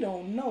 We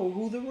don't know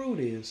who the root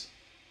is.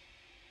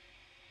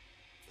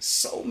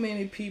 So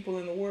many people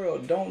in the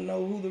world don't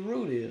know who the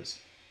root is.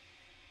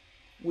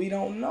 We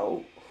don't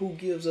know who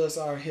gives us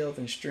our health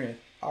and strength,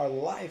 our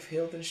life,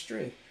 health, and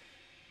strength,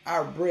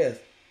 our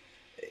breath,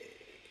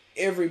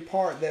 every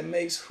part that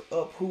makes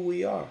up who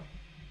we are.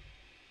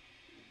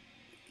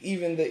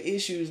 Even the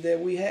issues that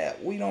we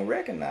have, we don't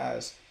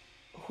recognize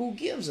who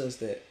gives us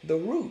that, the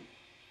root.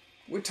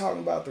 We're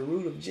talking about the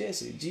root of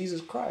Jesse,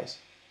 Jesus Christ.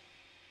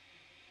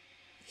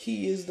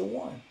 He is the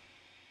one.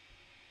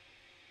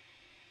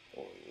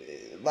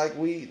 Like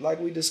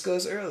we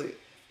discussed earlier,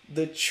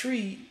 the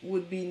tree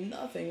would be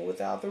nothing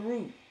without the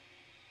root.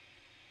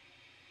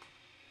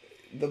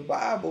 The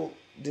Bible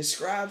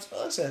describes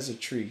us as a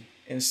tree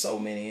in so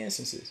many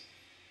instances.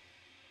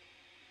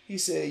 He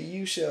said,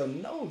 you shall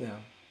know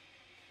them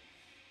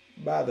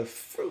by the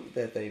fruit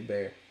that they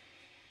bear.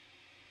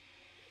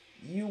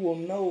 You will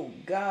know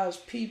God's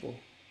people.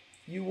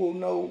 You will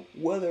know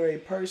whether a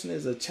person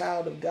is a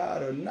child of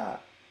God or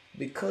not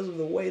because of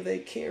the way they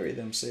carry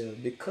themselves,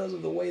 because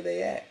of the way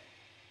they act.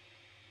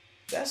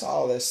 That's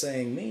all that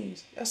saying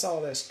means. That's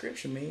all that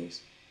scripture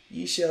means.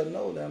 Ye shall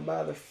know them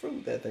by the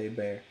fruit that they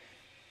bear.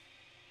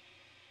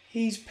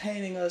 He's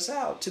painting us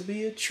out to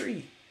be a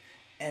tree.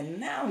 And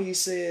now he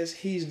says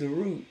he's the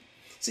root.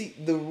 See,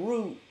 the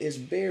root is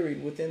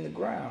buried within the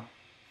ground.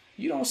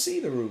 You don't see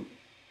the root.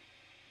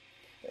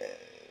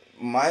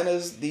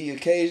 Minus the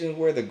occasions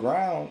where the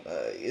ground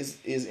is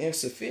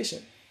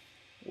insufficient,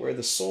 where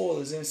the soil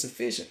is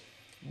insufficient.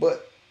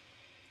 But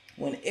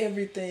when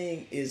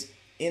everything is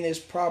in its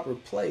proper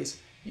place,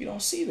 you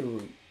don't see the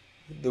root.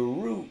 The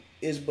root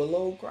is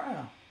below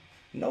ground.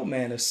 No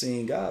man has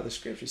seen God, the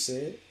scripture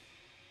said.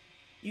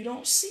 You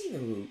don't see the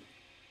root.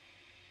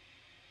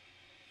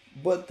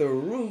 But the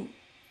root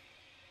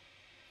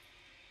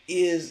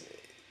is,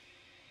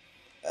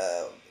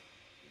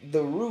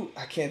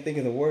 I can't think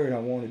of the word I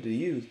wanted to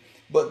use,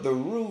 but the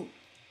root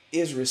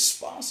is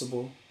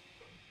responsible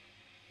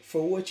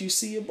for what you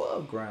see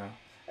above ground.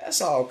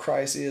 That's all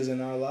Christ is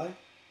in our life.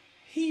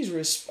 He's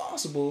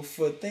responsible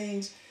for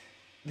things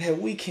that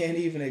we can't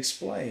even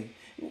explain.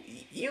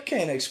 You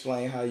can't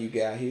explain how you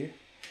got here.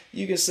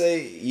 You can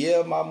say,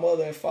 yeah, my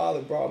mother and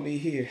father brought me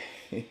here.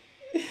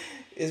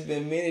 It's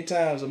been many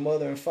times a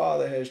mother and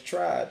father has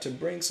tried to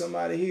bring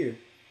somebody here,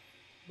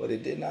 but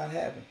it did not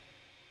happen.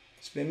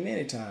 It's been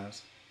many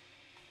times.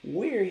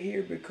 We're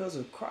here because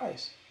of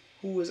Christ,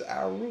 who is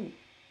our root.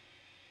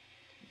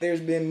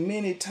 There's been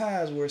many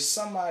times where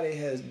somebody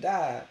has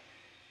died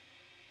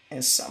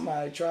and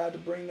somebody tried to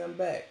bring them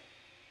back.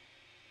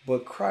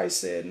 But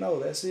Christ said, no,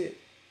 that's it.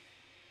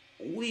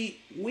 We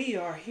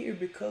are here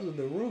because of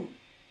the root.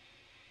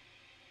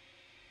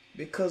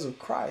 Because of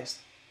Christ.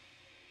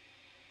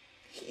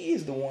 He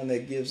is the one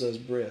that gives us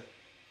breath.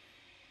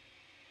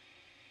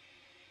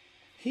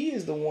 He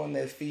is the one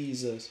that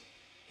feeds us.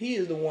 He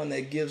is the one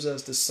that gives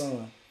us the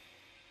sun,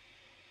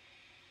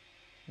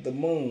 the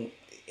moon,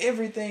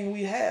 everything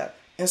we have.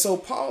 And so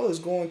Paul is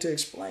going to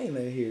explain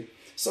that here.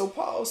 So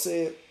Paul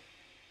said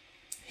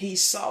he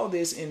saw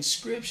this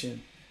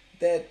inscription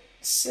that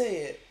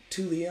said,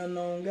 to the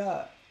unknown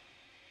God.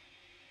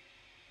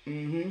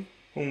 Whom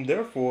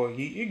therefore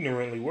ye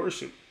ignorantly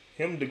worship,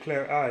 him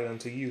declare I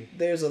unto you.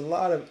 There's a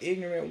lot of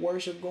ignorant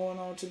worship going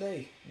on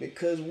today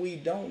because we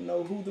don't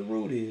know who the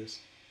root is.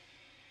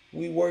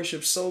 We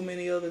worship so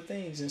many other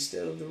things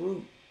instead of the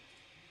root.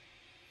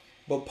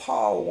 But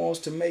Paul wants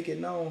to make it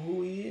known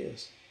who he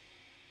is.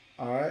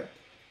 All right?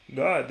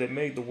 God that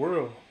made the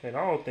world and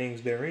all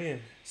things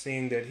therein,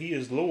 seeing that he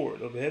is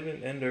Lord of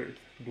heaven and earth,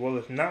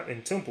 dwelleth not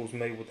in temples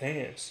made with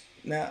hands.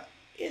 Now,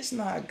 it's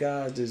not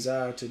God's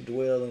desire to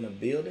dwell in a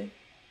building.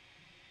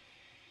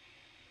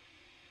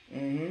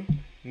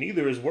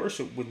 Neither is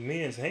worship with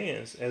men's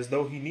hands, as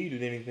though he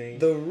needed anything.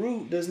 The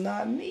root does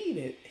not need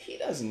it. He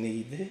doesn't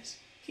need this.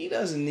 He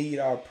doesn't need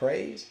our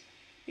praise.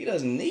 He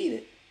doesn't need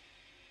it.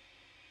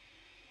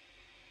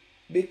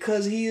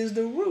 because he is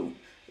the root.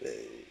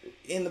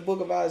 In the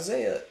book of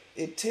Isaiah,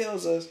 it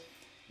tells us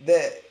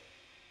that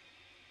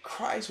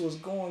Christ was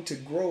going to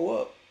grow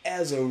up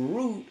as a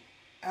root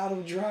out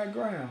of dry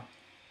ground.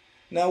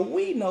 Now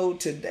we know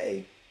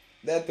today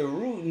that the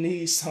root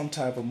needs some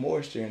type of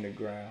moisture in the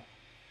ground,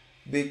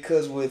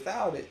 because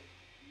without it,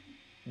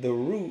 the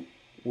root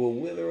will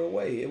wither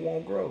away. It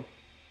won't grow.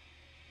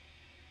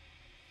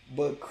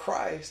 But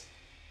Christ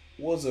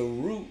was a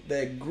root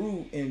that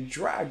grew in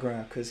dry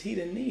ground because he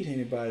didn't need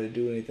anybody to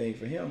do anything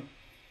for him.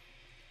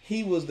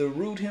 He was the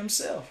root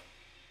himself.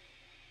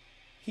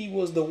 He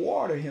was the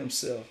water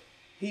himself.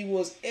 He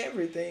was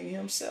everything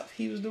himself.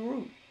 He was the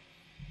root.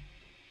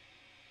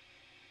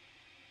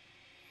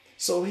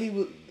 So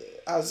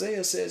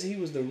Isaiah says he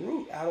was the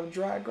root out of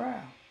dry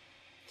ground.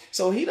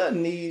 So he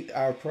doesn't need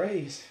our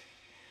praise.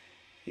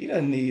 He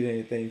doesn't need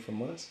anything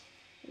from us.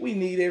 We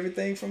need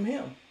everything from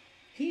him.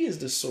 He is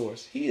the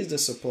source. He is the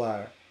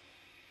supplier.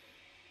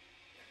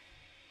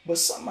 But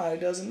somebody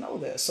doesn't know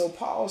that. So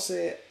Paul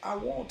said, I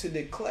want to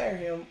declare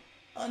him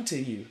unto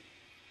you.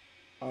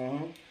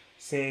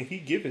 Saying he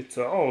giveth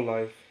to all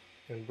life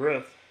and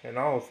breath and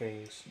all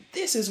things.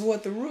 This is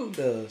what the root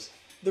does.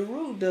 The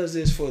root does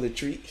this for the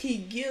tree. He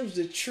gives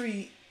the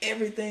tree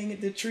everything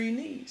that the tree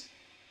needs.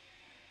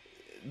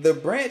 The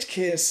branch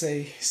can't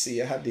say,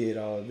 see, I did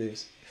all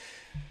this.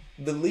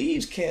 The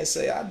leaves can't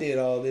say, I did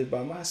all this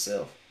by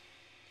myself.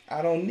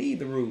 I don't need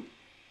the root.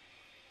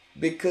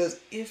 Because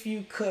if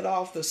you cut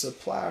off the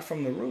supply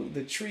from the root,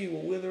 the tree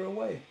will wither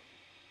away.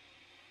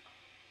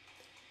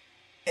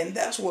 And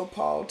that's what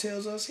Paul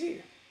tells us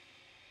here.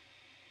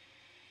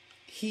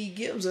 He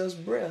gives us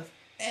breath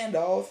and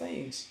all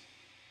things.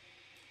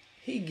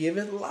 He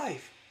giveth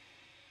life.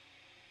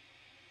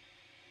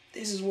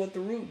 This is what the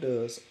root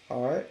does,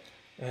 all right?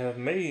 And have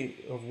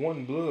made of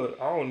one blood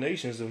all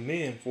nations of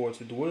men for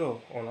to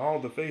dwell on all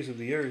the face of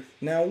the earth.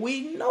 Now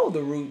we know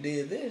the root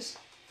did this.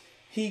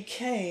 He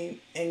came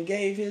and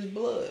gave his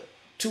blood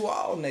to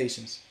all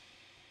nations.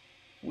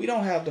 We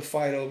don't have to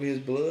fight over his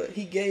blood.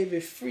 He gave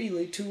it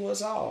freely to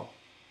us all.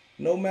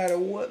 No matter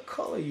what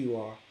color you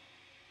are,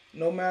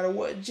 no matter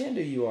what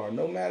gender you are,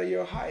 no matter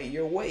your height,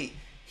 your weight,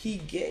 he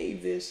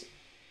gave this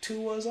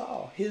to us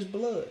all. His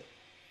blood.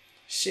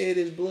 Shed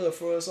his blood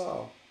for us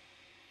all.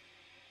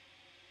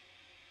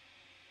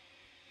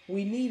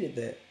 We needed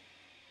that.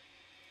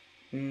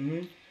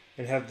 And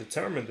have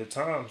determined the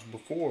times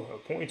before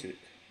appointed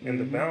and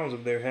the bounds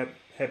of their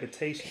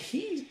habitation.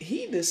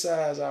 He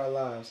decides our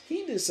lives.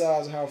 He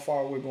decides how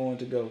far we're going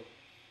to go.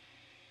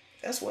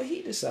 That's what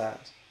he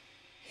decides.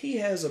 He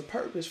has a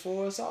purpose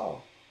for us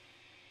all.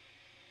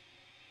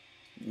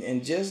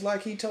 And just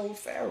like he told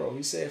Pharaoh,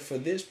 he said, for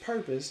this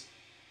purpose,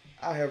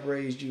 I have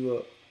raised you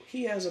up.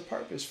 He has a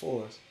purpose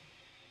for us,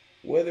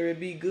 whether it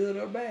be good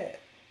or bad.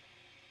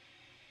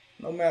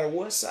 No matter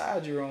what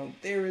side you're on,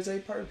 there is a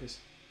purpose.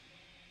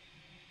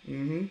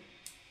 What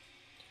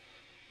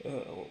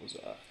was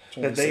I?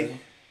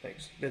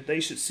 That they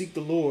should seek the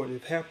Lord,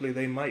 if haply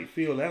they might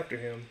feel after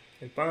him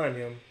and find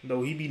him,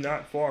 though he be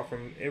not far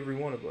from every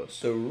one of us.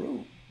 The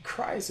root,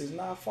 Christ, is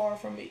not far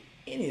from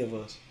any of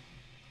us.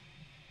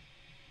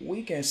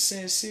 We can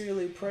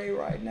sincerely pray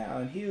right now,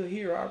 and he'll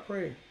hear our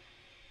prayer.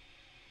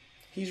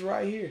 He's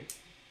right here.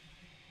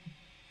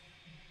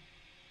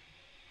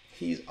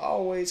 He's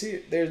always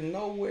here. There's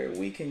nowhere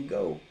we can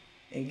go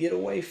and get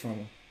away from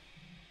him.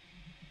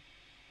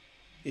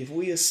 If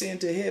we ascend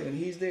to heaven,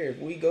 he's there. If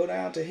we go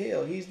down to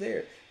hell, he's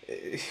there.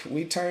 If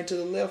we turn to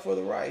the left or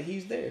the right,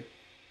 he's there.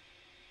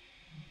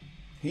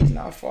 He's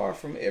not far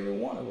from every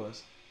one of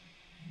us.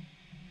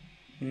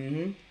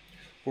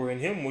 For in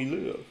him we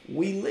live.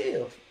 We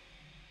live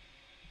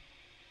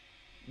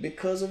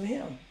because of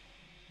him.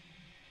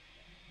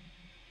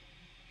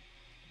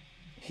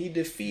 He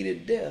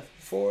defeated death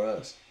for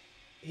us.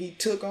 He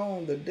took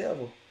on the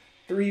devil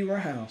 3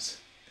 rounds.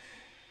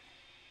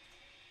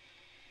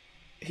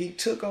 He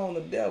took on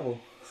the devil.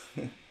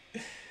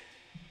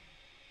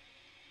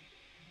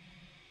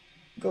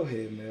 Go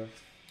ahead, Mel.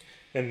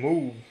 And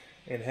move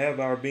and have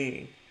our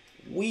being.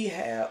 We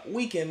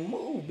can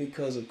move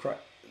because of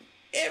Christ.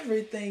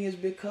 Everything is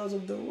because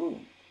of the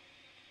root.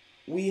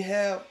 We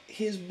have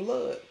his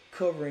blood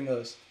covering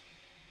us.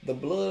 The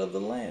blood of the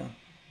Lamb.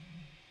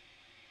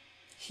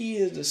 He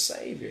is the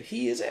Savior.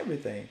 He is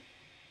everything.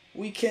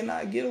 We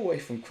cannot get away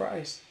from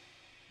Christ.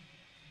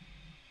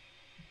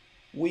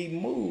 We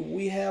move.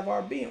 We have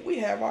our being. We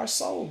have our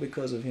soul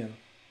because of him.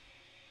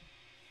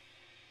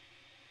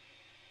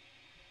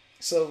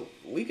 So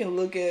we can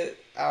look at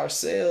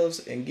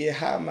ourselves and get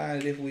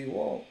high-minded if we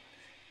want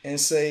and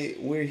say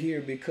we're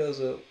here because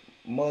of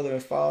mother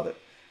and father.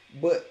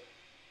 But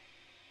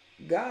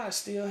God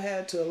still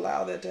had to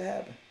allow that to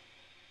happen.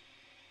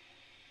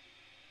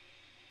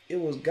 It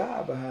was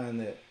God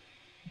behind that.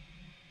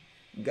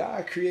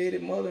 God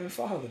created mother and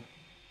father.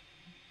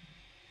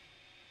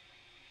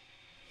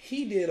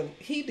 He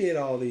did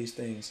all these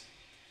things.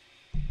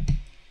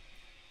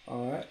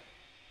 All right.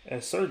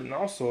 As certain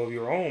also of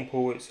your own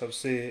poets have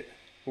said,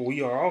 for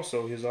we are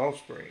also his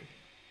offspring.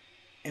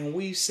 And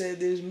we've said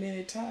this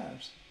many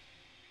times.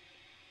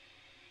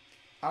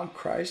 I'm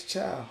Christ's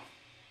child.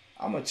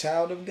 I'm a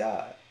child of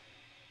God.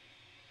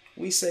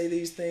 We say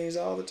these things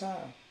all the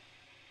time.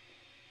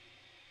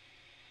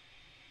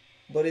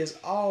 But it's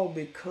all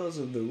because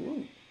of the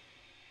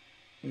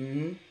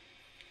root.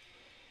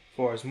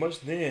 For as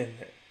much then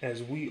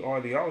as we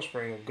are the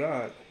offspring of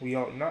God, we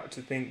ought not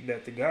to think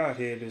that the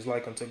Godhead is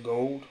like unto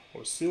gold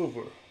or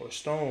silver or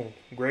stone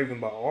graven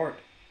by art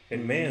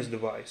and man's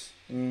device.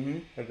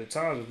 At the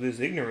times of this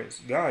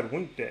ignorance God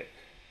winked at,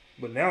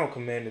 but now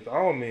commandeth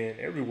all men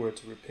everywhere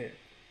to repent.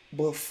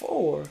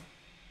 Before,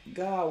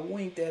 God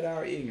winked at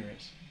our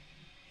ignorance.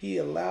 He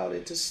allowed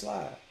it to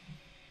slide.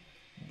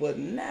 But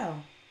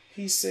now,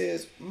 he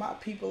says, my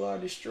people are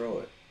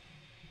destroyed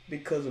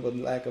because of a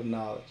lack of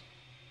knowledge.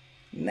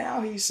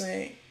 Now he's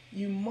saying,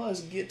 you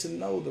must get to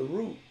know the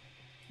root.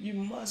 You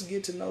must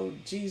get to know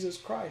Jesus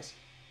Christ.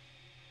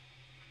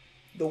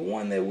 The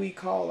one that we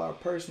call our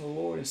personal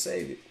Lord and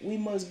Savior. We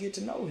must get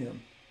to know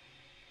him.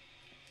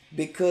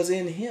 Because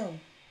in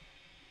him,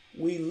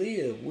 we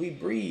live, we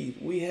breathe,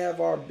 we have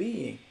our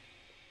being.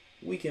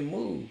 We can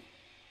move.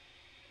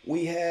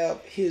 We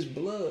have his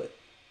blood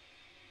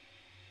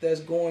that's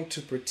going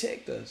to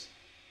protect us.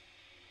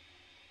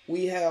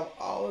 We have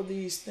all of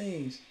these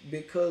things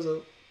because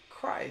of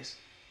Christ,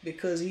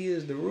 because he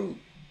is the root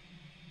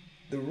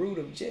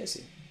of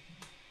Jesse.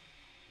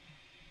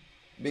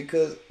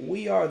 Because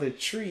we are the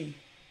tree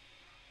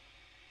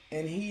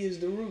and he is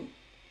the root.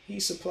 He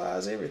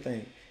supplies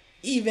everything,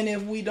 even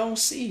if we don't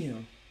see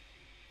him.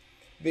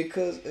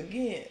 Because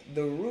again,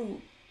 the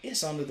root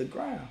is under the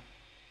ground.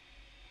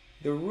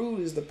 The root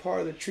is the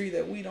part of the tree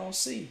that we don't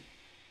see.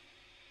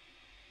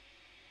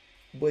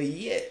 But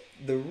yet,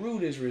 the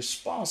root is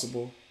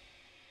responsible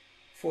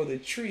for the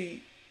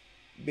tree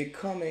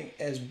becoming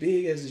as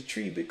big as the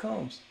tree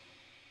becomes.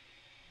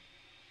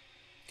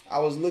 I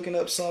was looking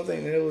up something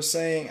and it was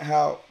saying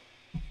how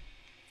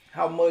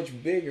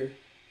much bigger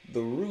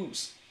the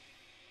roots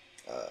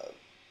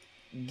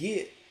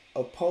get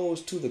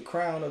opposed to the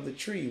crown of the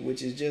tree,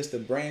 which is just the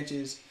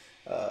branches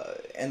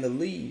and the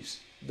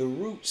leaves. The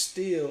root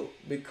still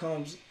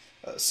becomes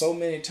so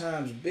many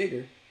times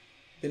bigger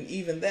than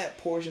even that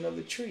portion of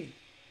the tree.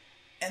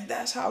 And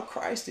that's how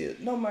Christ is.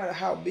 No matter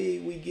how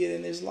big we get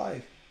in this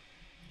life,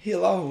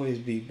 he'll always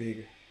be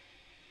bigger.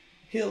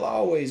 He'll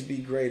always be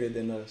greater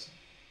than us.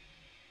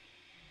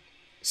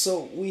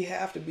 So we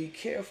have to be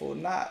careful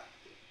not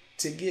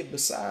to get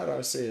beside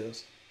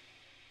ourselves,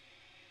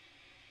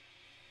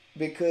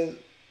 because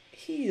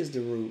he is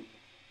the root.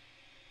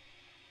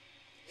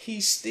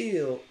 He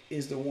still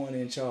is the one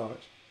in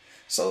charge.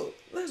 So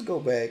let's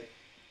go back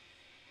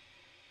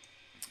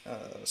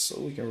so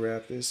we can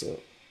wrap this up.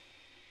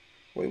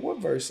 Wait, what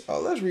verse? Oh,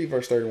 let's read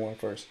verse 31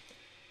 first.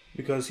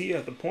 Because he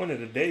hath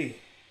appointed a day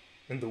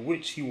in the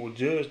which he will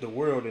judge the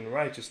world in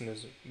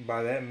righteousness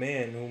by that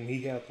man whom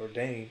he hath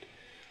ordained,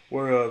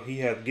 whereof he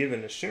hath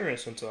given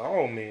assurance unto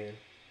all men,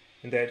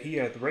 and that he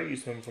hath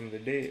raised him from the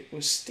dead.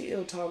 We're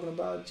still talking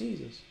about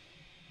Jesus.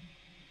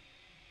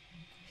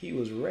 He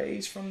was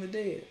raised from the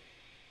dead.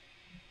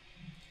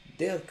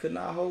 Death could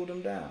not hold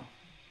him down,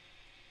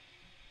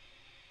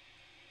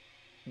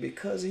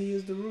 because he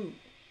is the root.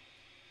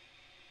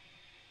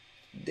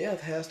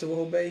 Death has to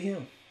obey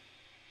him.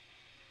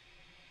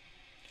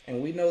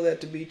 And we know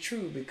that to be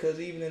true because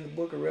even in the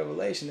book of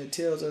Revelation, it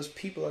tells us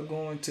people are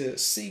going to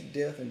seek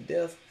death, and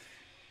death,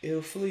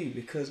 it'll flee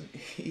because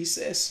he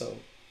says so.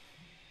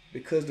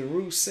 Because the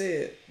root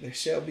said, there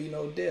shall be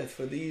no death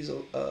for these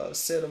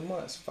set of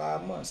months,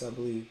 5 months, I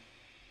believe.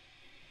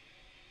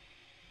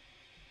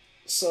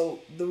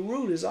 So the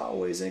root is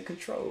always in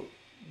control.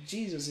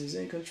 Jesus is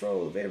in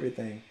control of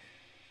everything.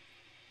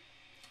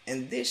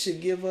 And this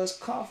should give us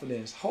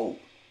confidence, hope,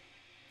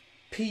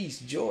 peace,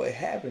 joy,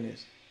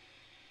 happiness,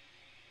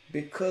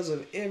 because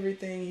of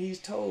everything he's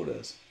told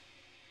us.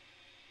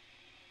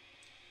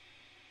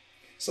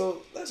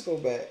 So let's go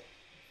back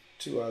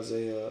to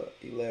Isaiah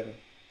 11.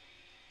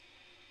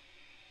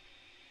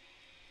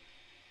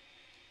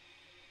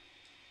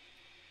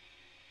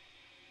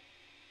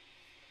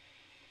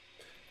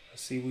 I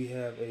see we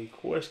have a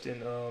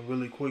question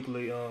really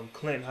quickly.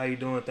 Clint, how you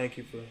doing? Thank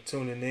you for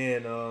tuning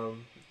in.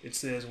 It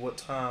says, what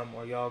time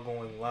are y'all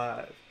going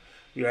live?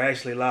 We are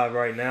actually live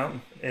right now,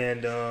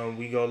 and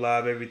we go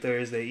live every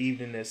Thursday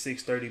evening at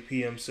 6:30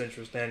 p.m.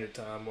 Central Standard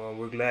Time.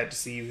 We're glad to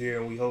see you here,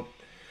 and we hope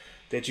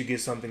that you get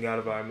something out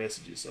of our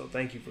messages. So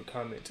thank you for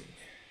commenting.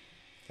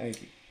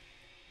 Thank you.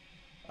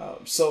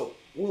 So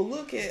we'll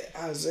look at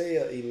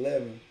Isaiah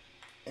 11,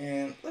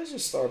 and let's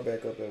just start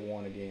back up at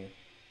 1 again.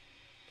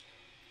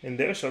 And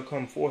there shall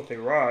come forth a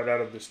rod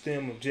out of the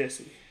stem of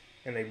Jesse,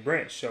 and a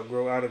branch shall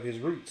grow out of his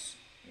roots.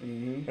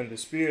 And the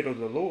Spirit of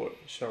the Lord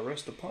shall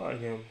rest upon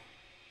him,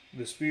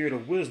 the Spirit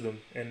of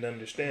wisdom and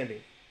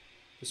understanding,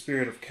 the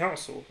Spirit of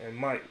counsel and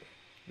might,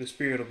 the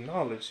Spirit of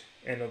knowledge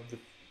and of the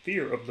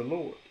fear of the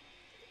Lord.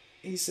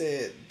 He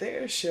said,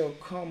 there shall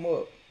come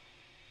up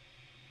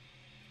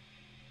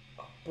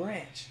a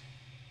branch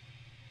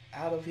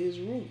out of his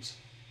roots.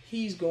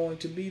 He's going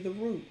to be the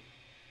root.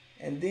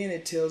 And then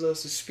it tells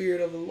us the Spirit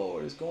of the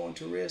Lord is going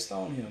to rest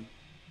on him.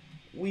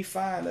 we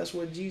find that's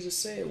what Jesus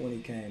said when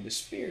he came. The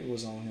Spirit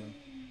was on him.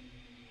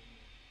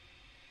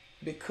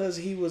 Because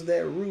he was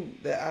that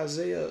root that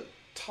Isaiah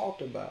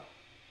talked about.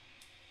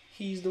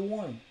 He's the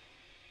one.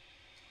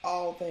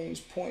 All things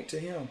point to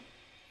him.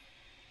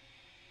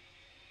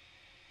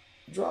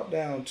 Drop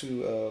down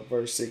to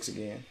verse 6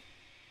 again.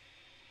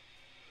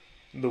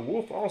 The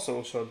wolf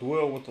also shall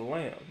dwell with the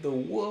lamb. The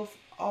wolf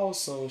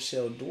also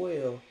shall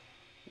dwell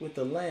with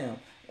the lamb.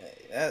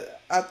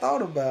 I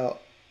thought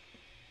about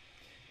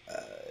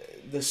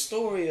the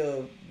story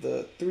of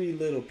the 3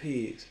 little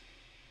pigs.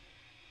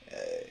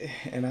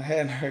 And I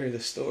hadn't heard the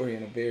story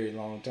in a very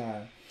long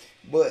time.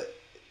 But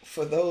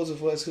for those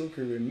of us who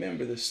can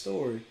remember the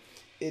story,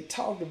 it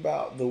talked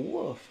about the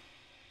wolf.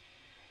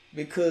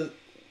 Because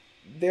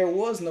there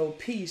was no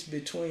peace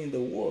between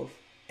the wolf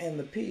and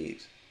the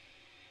pigs.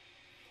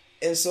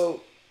 And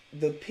so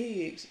the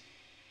pigs,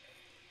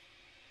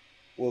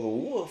 well, the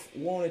wolf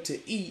wanted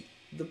to eat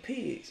the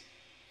pigs.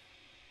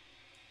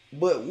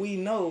 But we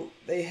know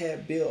they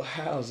had built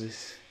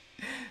houses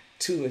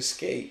to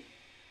escape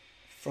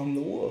from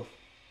the wolf.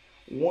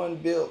 One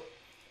built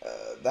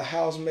the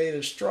house made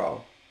of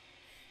straw.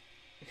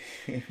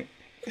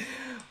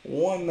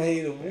 One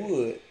made of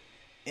wood.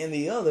 And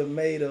the other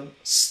made of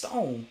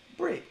stone,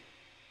 brick.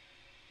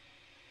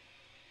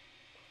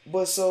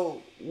 But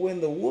so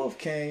when the wolf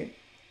came,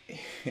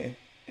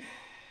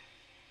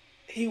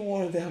 he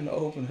wanted them to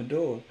open the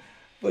door.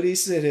 But he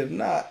said, if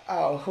not,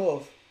 I'll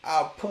huff,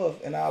 I'll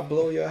puff, and I'll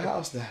blow your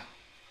house down.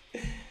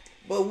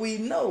 But we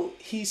know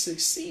he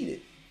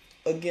succeeded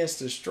against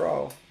the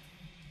straw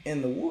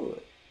and the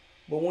wood.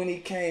 But when he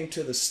came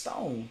to the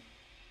stone,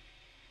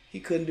 he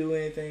couldn't do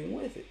anything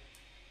with it.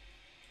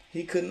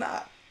 He could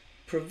not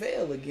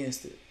prevail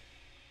against it.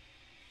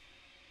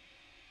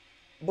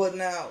 But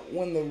now,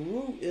 when the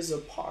root is a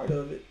part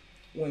of it,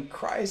 when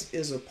Christ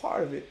is a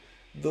part of it,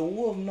 the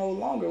wolf no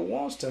longer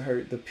wants to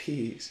hurt the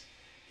pigs.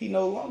 He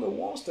no longer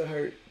wants to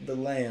hurt the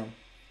lamb.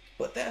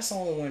 But that's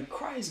only when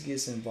Christ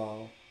gets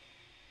involved.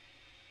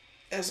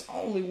 That's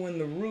only when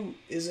the root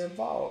is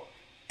involved.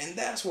 And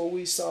that's what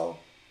we saw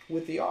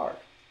with the ark.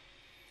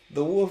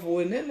 The wolf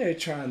wasn't in there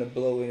trying to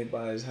blow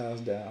anybody's house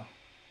down.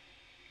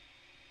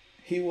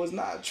 He was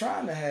not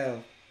trying to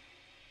have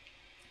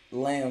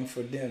lamb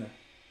for dinner.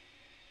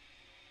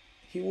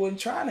 He wasn't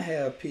trying to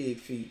have pig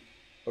feet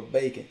or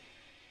bacon.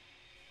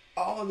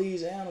 All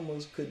these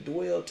animals could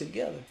dwell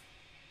together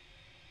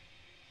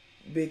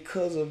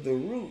because of the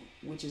root,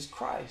 which is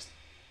Christ.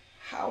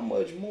 How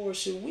much more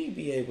should we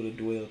be able to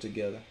dwell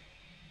together?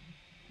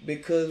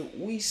 Because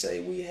we say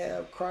we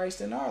have Christ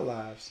in our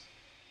lives.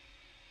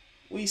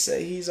 We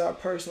say he's our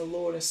personal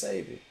Lord and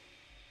Savior.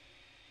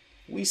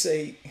 We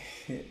say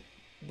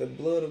the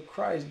blood of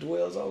Christ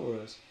dwells over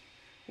us.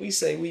 We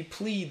say we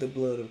plead the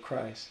blood of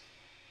Christ.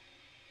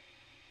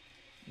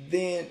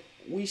 Then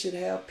we should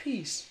have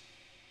peace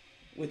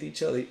with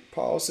each other.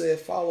 Paul said,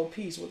 follow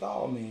peace with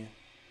all men,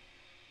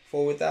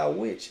 for without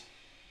which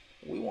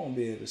we won't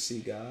be able to see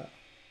God.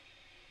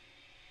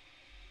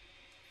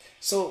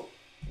 So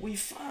we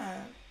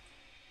find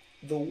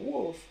the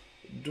wolf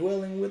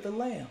dwelling with the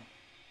lamb.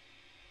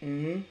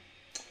 And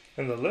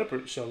the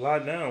leopard shall lie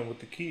down with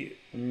the kid,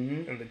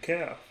 and the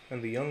calf,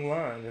 and the young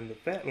lion, and the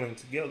fatling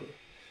together,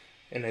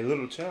 and a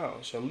little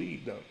child shall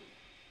lead them.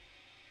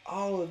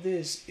 All of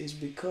this is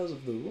because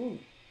of the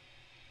root.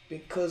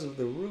 Because of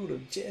the root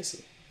of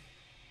Jesse.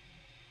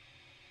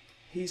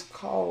 He's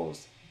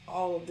caused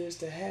all of this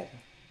to happen.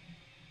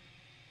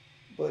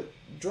 But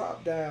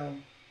drop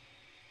down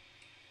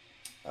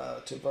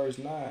to verse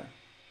 9.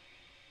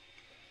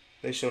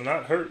 They shall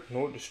not hurt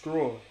nor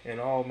destroy in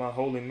all my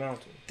holy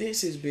mountain.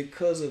 This is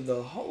because of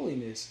the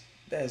holiness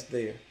that's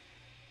there.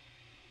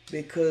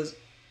 Because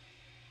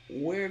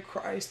where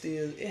Christ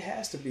is, it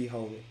has to be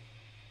holy.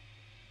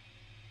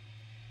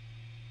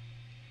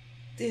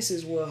 This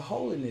is what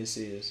holiness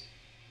is.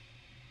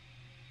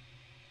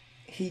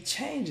 He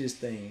changes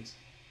things.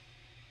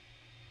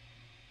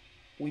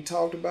 We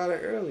talked about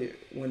it earlier.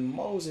 When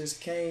Moses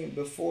came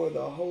before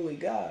the holy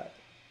God,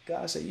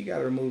 God said, you got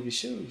to remove your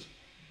shoes.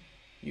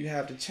 You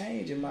have to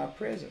change in my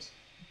presence.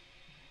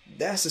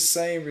 That's the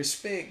same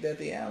respect that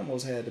the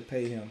animals had to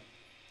pay him.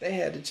 They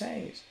had to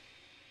change.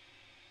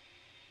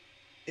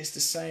 It's the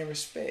same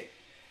respect.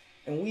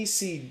 And we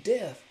see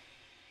death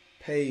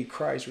pay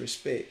Christ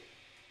respect.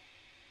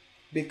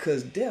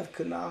 Because death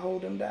could not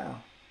hold him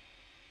down.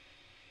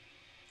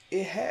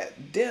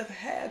 Death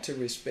had to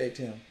respect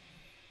him.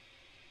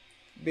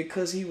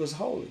 Because he was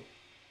holy.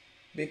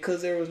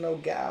 Because there was no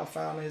guile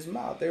found in his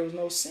mouth. There was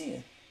no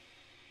sin.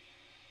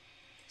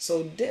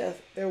 So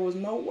there was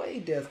no way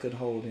death could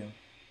hold him.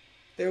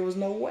 There was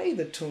no way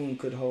the tomb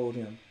could hold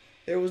him.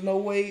 There was no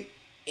way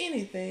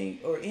anything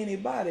or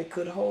anybody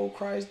could hold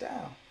Christ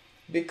down.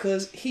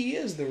 Because he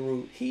is the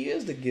root. He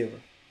is the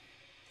giver.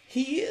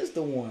 He is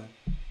the one.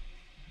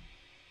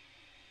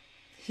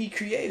 He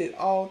created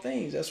all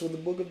things. That's what the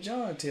book of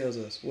John tells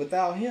us.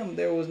 Without him,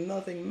 there was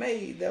nothing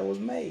made that was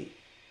made.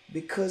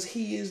 Because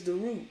he is the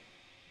root.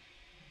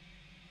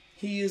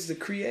 He is the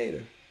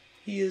creator.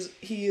 He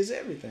is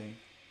everything.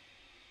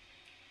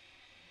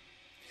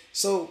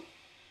 So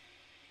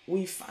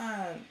we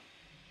find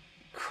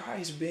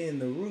Christ being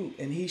the root,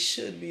 and he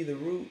should be the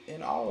root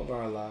in all of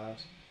our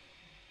lives,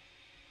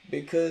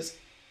 because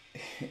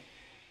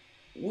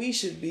we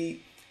should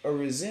be a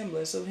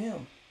resemblance of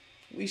him.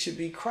 We should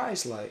be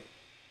Christ-like.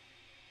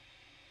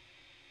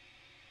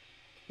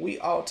 We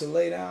ought to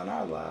lay down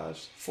our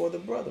lives for the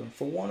brethren,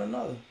 for one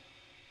another,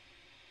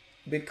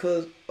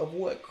 because of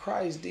what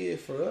Christ did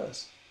for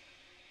us.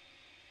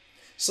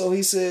 So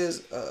he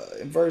says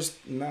in verse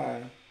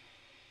 9,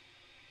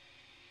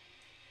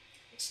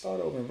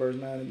 start over in verse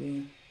 9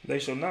 again. They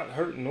shall not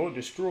hurt nor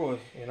destroy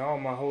in all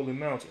my holy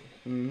mountain,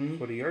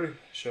 for the earth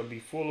shall be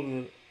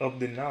full of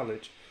the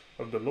knowledge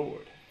of the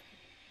Lord,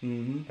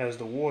 as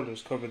the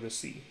waters cover the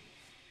sea.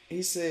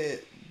 He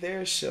said,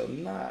 there shall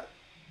not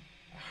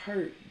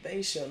hurt.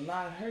 They shall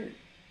not hurt.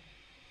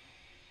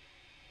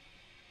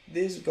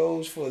 This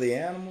goes for the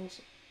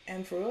animals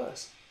and for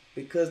us,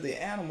 because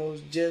the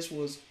animals just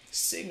was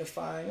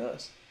signifying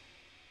us.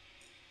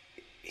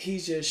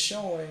 He's just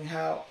showing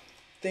how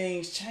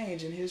things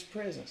change in his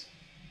presence.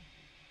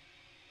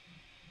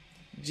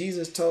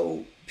 Jesus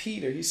told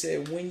Peter, he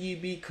said, when ye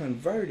be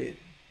converted,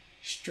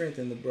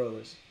 strengthen the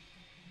brothers.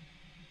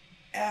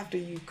 After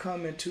you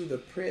come into the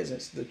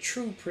presence, the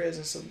true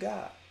presence of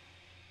God,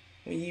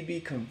 when ye be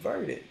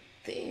converted,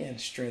 then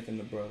strengthen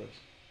the brothers.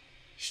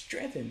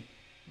 Strengthen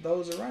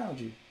those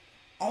around you.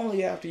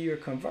 Only after you're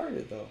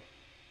converted, though.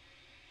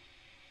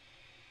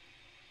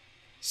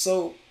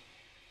 So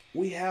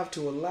we have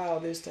to allow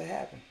this to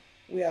happen.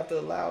 We have to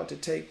allow it to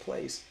take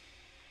place.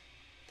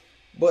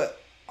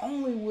 But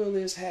only will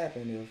this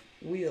happen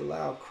if we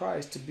allow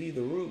Christ to be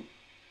the root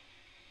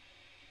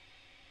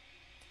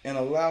and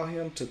allow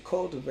him to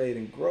cultivate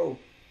and grow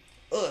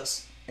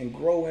us and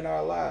grow in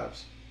our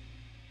lives.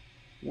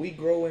 We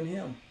grow in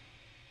him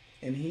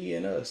and he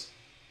in us.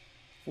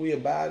 We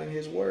abide in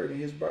his word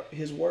and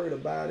his word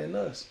abide in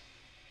us.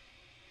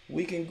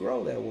 We can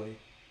grow that way.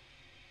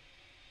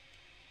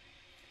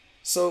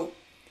 So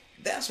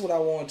that's what I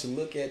want to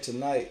look at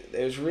tonight.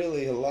 There's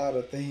really a lot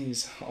of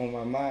things on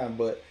my mind,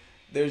 but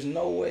there's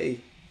no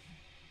way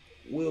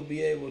we'll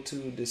be able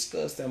to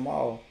discuss them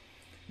all.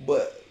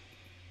 But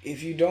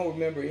if you don't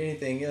remember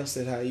anything else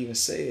that I even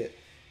said,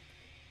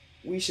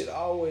 we should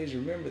always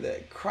remember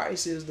that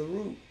Christ is the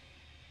root.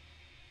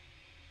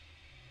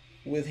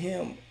 With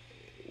him,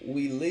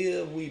 we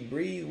live, we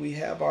breathe, we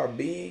have our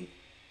being,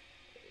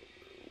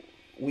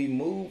 we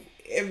move.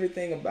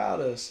 Everything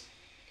about us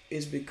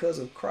is because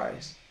of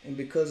Christ and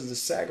because of the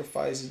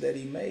sacrifices that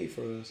he made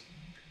for us.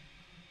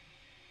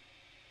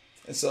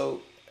 And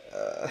so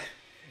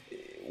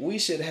we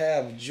should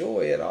have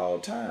joy at all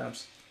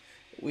times.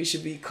 We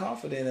should be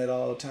confident at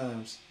all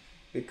times,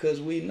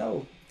 because we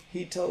know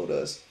he told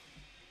us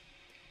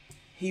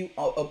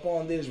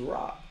upon this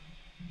rock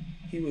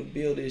he would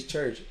build his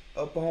church.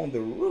 Upon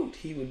the root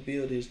he would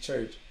build his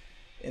church,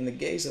 and the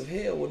gates of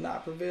hell would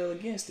not prevail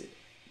against it,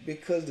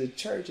 because the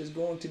church is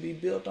going to be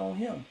built on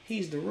him.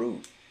 He's the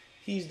root.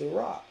 He's the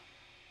rock.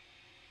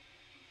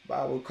 The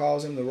Bible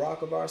calls him the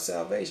rock of our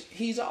salvation.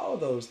 He's all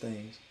those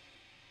things.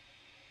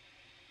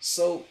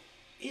 So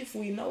if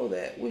we know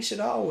that, we should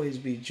always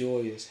be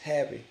joyous,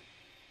 happy.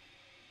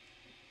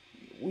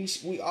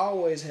 We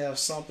always have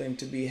something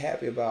to be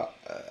happy about.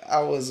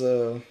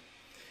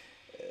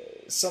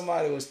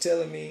 Somebody was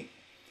telling me,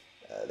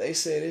 they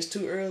said it's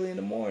too early in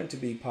the morning to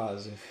be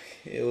positive.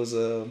 It was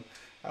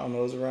I don't know,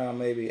 it was around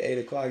maybe 8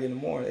 o'clock in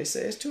the morning. They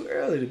said it's too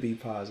early to be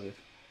positive.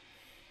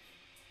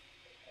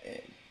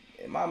 And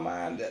in my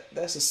mind,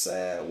 that's a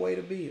sad way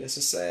to be. That's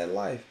a sad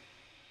life.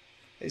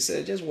 They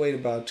said just wait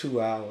about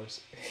 2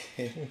 hours.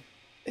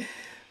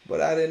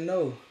 But I didn't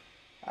know.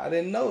 I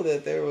didn't know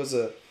that there was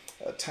a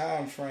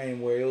time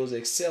frame where it was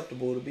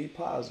acceptable to be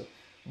positive.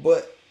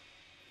 But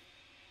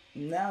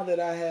now that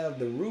I have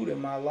the root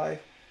in my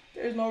life,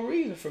 there's no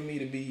reason for me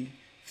to be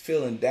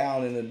feeling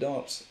down in the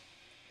dumps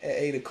at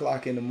 8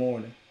 o'clock in the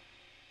morning,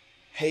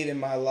 hating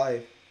my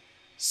life,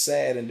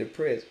 sad and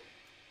depressed.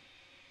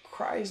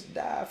 Christ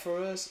died for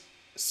us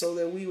so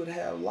that we would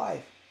have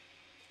life.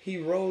 He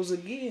rose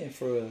again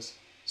for us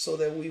so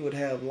that we would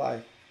have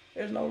life.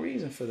 There's no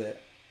reason for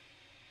that.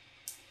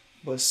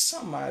 But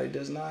somebody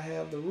does not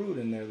have the root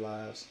in their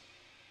lives.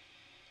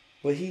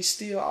 But he's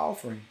still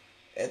offering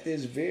at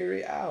this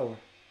very hour.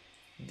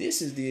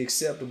 This is the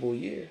acceptable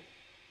year,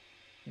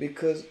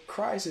 because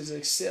Christ is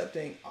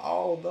accepting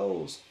all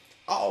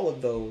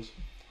of those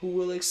who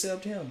will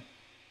accept him.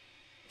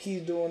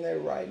 He's doing that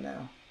right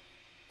now.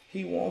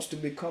 He wants to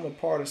become a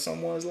part of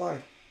someone's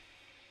life.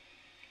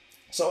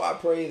 So I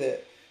pray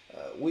that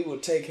we will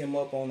take him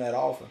up on that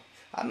offer.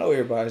 I know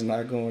everybody's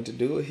not going to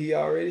do it. He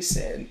already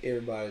said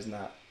everybody's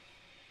not.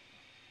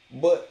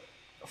 But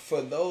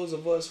for those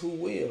of us who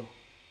will,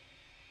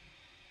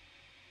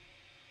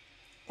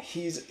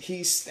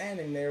 he's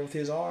standing there with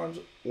his arms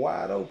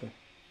wide open,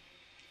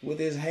 with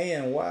his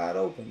hand wide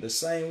open, the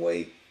same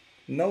way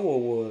Noah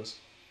was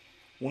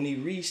when he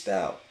reached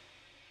out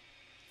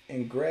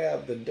and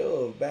grabbed the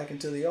dove back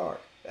into the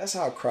ark. That's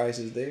how Christ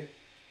is there.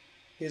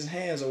 His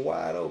hands are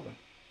wide open,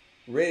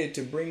 ready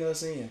to bring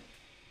us in.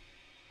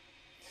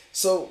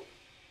 So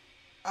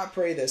I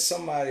pray that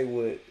somebody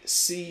would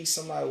see,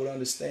 somebody would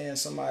understand,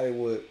 somebody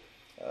would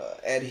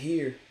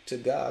adhere to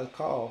God's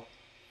call.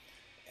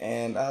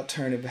 And I'll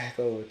turn it back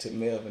over to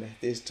Melvin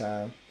at this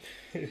time.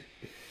 You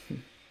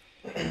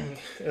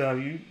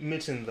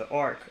mentioned the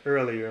ark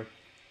earlier.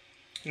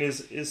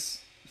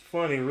 It's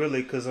funny,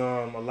 really, because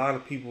a lot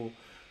of people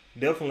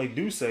definitely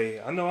do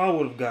say, I know I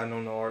would have gotten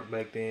on the ark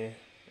back then.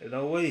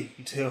 No way,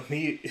 you tell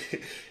me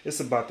it's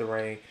about to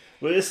rain.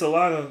 But it's a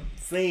lot of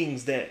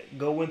things that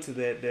go into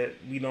that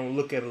we don't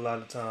look at a lot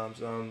of times.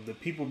 The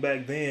people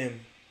back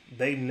then,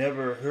 they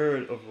never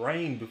heard of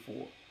rain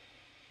before.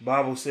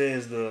 Bible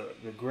says the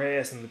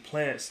grass and the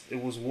plants,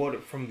 it was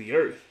watered from the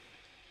earth,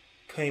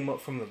 came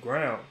up from the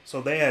ground.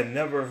 So they had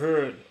never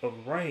heard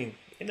of rain.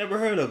 They never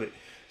heard of it.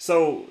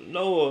 So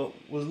Noah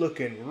was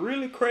looking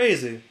really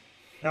crazy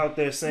out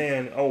there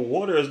saying, oh,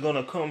 water is going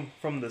to come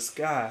from the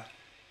sky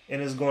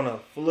and it's going to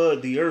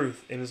flood the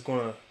earth and it's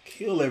going to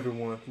kill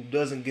everyone who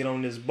doesn't get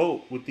on this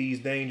boat with these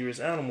dangerous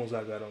animals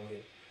I got on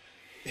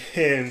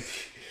here.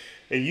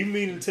 And you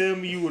mean to tell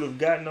me you would have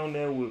gotten on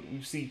there with,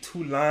 you see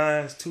 2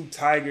 lions, 2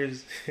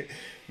 tigers,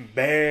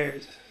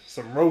 bears,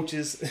 some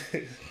roaches,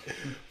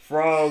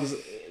 frogs,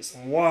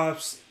 some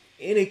wasps,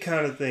 any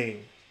kind of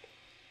thing.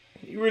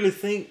 You really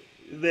think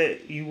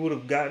that you would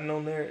have gotten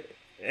on there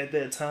at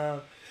that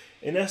time?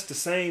 And that's the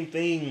same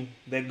thing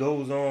that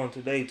goes on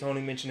today.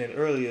 Tony mentioned it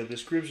earlier. The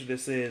scripture that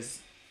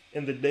says,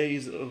 in the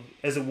days of,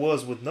 as it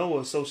was with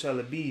Noah, so shall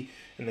it be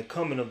in the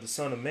coming of the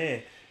Son of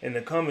Man. And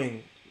the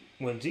coming,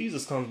 when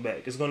Jesus comes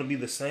back, it's going to be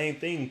the same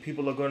thing.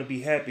 People are going to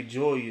be happy,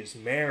 joyous,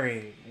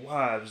 marrying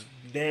wives,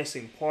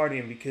 dancing,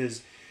 partying,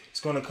 because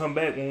it's going to come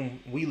back when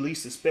we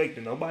least expect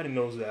it. Nobody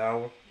knows the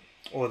hour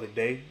or the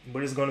day,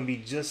 but it's going to be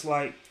just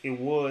like it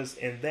was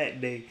in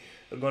that day.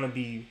 They're going to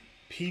be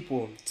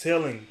people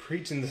telling,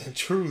 preaching the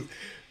truth,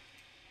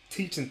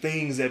 teaching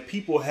things that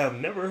people have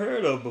never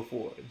heard of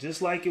before,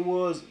 just like it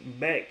was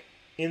back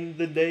in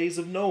the days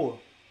of Noah.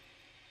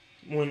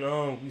 When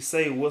we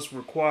say what's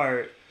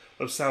required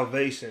of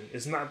salvation,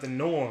 it's not the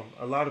norm.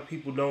 A lot of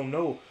people don't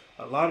know.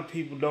 A lot of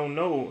people don't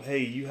know, hey,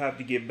 you have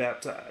to get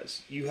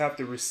baptized. You have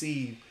to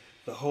receive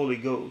the Holy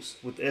Ghost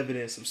with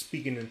evidence of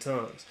speaking in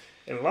tongues.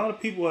 And a lot of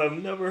people have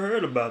never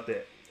heard about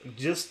that.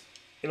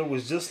 And it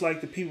was just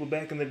like the people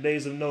back in the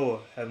days of Noah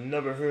have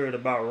never heard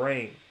about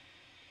rain.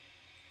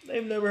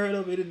 They've never heard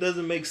of it. It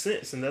doesn't make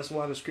sense. And that's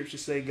why the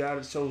scriptures say God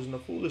has chosen the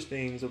foolish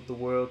things of the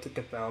world to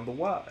confound the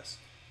wise.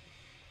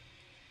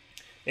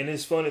 And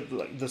it's funny,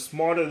 like, the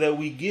smarter that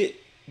we get,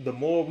 the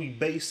more we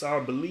base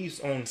our beliefs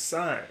on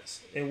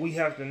science. And we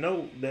have to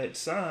know that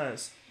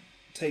science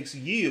takes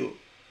yield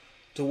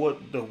to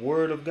what the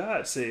word of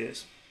God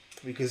says.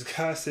 Because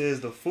God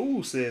says the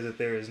fool says that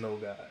there is no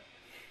God.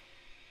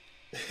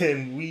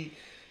 And we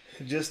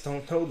just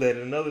don't know that.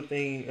 Another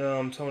thing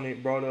Tony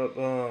brought up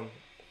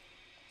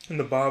in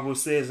the Bible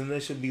says, and they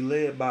should be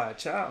led by a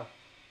child.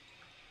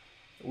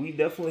 We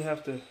definitely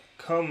have to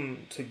come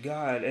to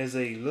God as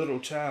a little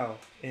child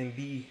and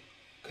be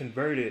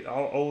converted.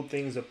 All old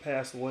things are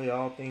passed away.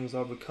 All things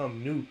are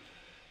become new.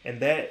 And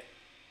that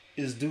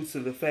is due to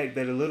the fact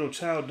that a little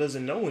child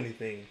doesn't know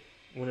anything.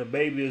 When a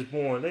baby is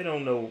born, they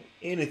don't know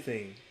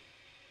anything.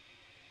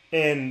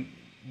 And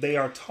they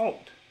are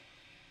taught.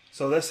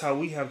 So that's how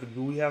we have to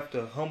do. We have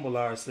to humble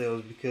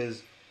ourselves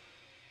because,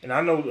 and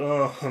I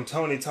know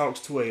Tony talks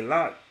to a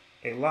lot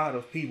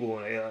of people,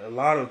 and a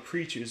lot of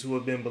preachers who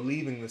have been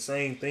believing the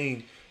same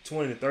thing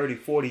 20, 30,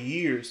 40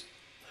 years.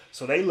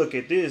 So they look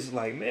at this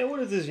like, man,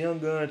 what is this young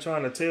gun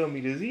trying to tell me?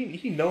 Does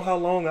he know how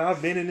long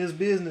I've been in this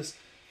business?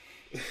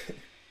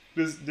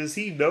 Does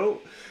he know?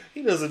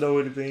 He doesn't know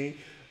anything.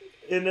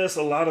 And that's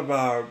a lot of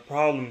our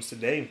problems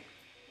today.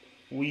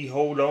 We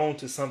hold on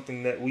to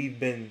something that we've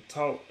been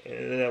taught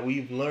and that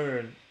we've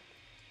learned.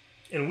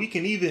 And we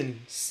can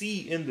even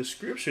see in the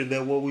scripture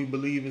that what we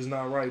believe is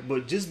not right.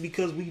 But just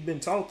because we've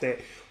been taught that,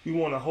 we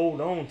want to hold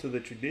on to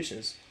the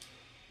traditions.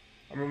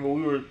 I remember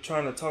we were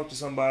trying to talk to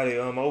somebody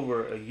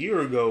over a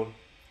year ago.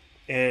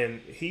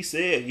 And he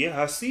said,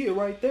 yeah, I see it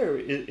right there.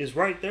 It's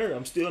right there.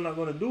 I'm still not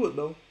going to do it,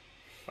 though.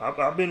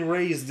 I've been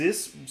raised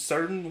this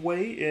certain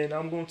way, and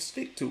I'm going to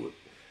stick to it.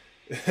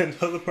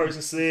 Another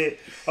person said,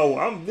 oh,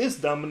 I'm this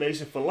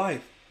domination for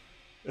life.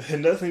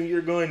 And nothing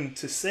you're going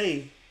to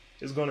say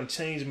is going to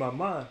change my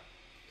mind.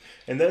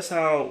 And that's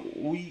how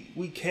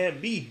we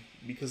can't be.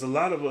 Because a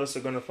lot of us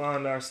are going to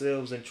find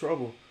ourselves in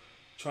trouble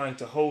trying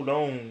to hold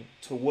on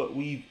to what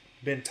we've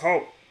been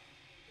taught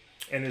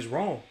and is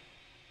wrong.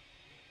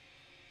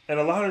 And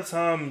a lot of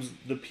times,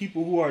 the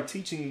people who are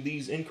teaching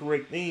these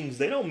incorrect things,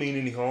 they don't mean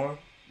any harm.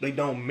 They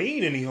don't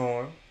mean any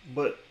harm,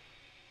 but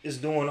it's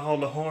doing all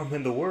the harm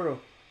in the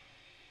world.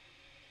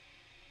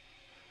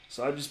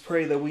 So I just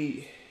pray that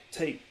we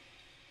take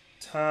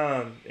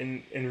time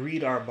and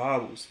read our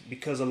Bibles,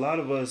 because a lot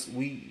of us,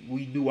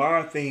 we do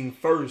our thing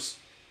first,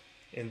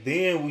 and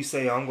then we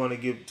say, I'm going to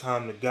give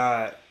time to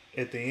God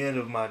at the end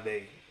of my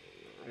day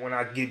when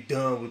I get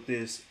done with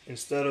this,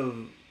 instead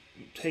of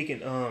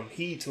taking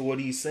heed to what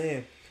he's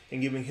saying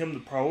and giving him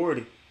the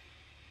priority.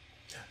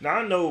 Now,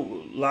 I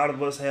know a lot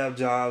of us have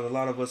jobs, a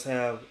lot of us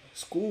have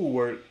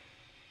schoolwork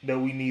that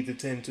we need to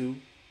tend to.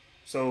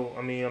 So,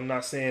 I mean, I'm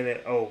not saying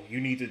that, oh, you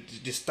need to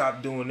just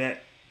stop doing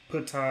that,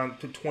 put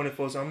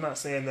 24. I'm not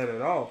saying that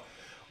at all.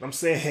 I'm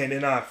saying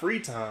in our free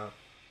time,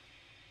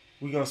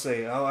 we're going to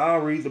say, I'll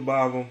read the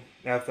Bible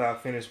after I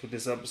finish with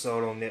this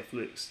episode on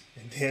Netflix.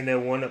 And then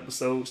that one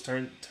episode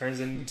turns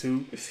into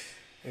 2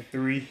 and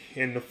 3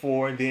 and the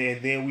 4. And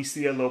then we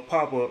see a little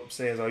pop-up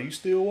saying, are you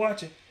still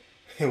watching?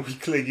 And we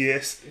click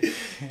yes.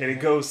 And it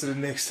goes to the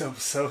next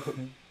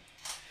episode.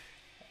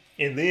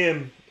 And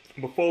then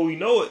before we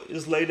know it,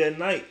 it's late at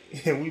night.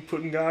 And we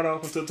putting God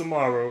off until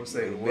tomorrow.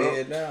 Say,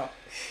 well, now.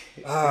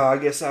 I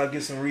guess I'll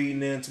get some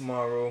reading in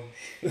tomorrow.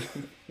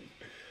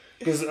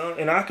 Because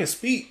and I can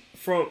speak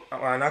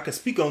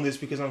on this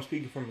because I'm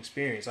speaking from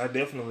experience. I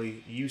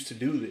definitely used to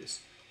do this,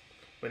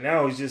 but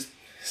now it's just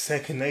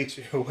second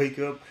nature. Wake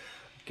up,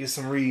 get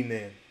some reading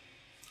in,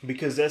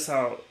 because that's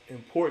how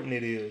important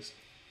it is.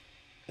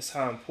 That's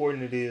how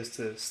important it is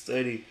to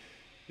study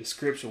the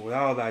scripture with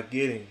all thy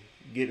getting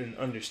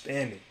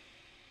understanding,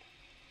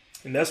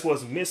 and that's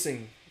what's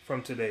missing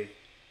from today.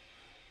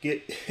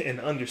 Get an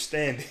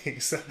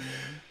understanding. So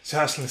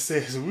Jocelyn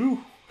says,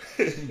 "Woo."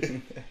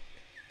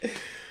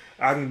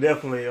 I can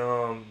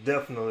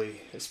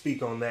definitely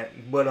speak on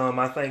that. But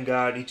I thank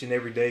God each and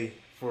every day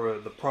for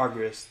the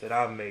progress that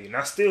I've made. And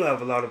I still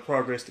have a lot of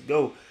progress to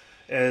go,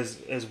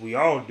 as we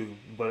all do.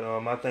 But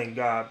I thank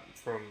God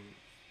for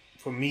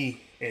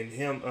me and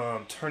Him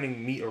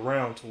turning me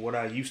around to what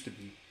I used to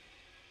be.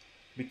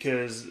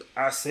 Because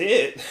I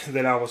said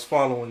that I was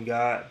following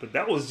God, but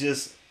that was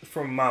just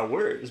from my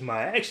words.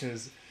 My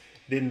actions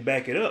didn't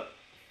back it up.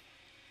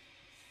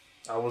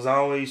 I was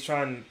always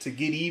trying to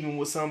get even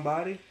with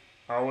somebody.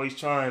 Always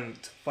trying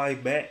to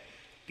fight back,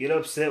 get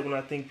upset when I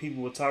think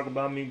people will talk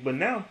about me. But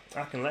now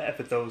I can laugh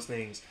at those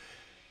things.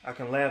 I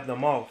can laugh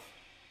them off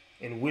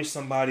and wish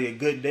somebody a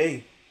good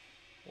day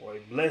or a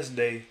blessed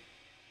day.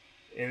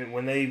 And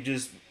when they've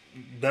just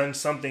done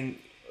something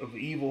of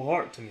evil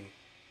heart to me,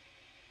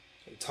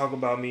 they talk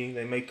about me,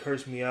 they may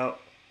curse me out.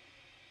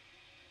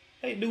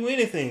 They do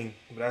anything.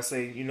 But I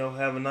say,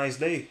 have a nice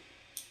day.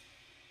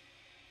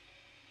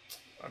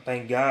 I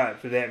thank God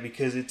for that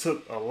because it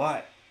took a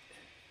lot.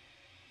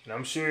 And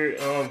I'm sure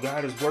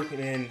God is working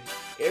in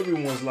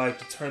everyone's life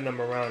to turn them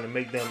around and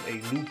make them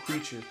a new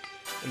creature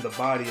in the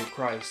body of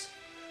Christ.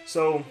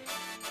 So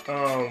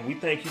we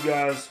thank you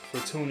guys for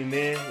tuning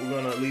in.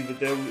 We're going to leave it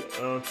there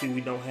until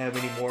we don't have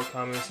any more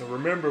comments. And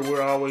remember,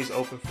 we're always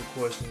open for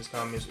questions,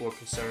 comments, or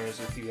concerns.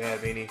 If you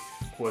have any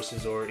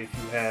questions or if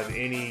you have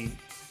any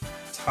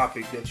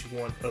topic that you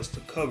want us to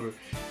cover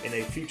in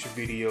a future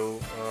video,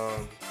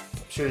 I'm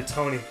sure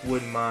Tony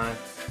wouldn't mind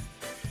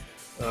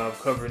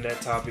covering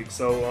that topic.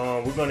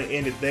 So we're going to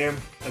end it there.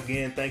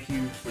 Again, thank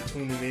you for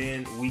tuning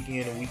in week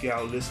in and week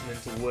out, listening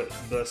to what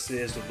thus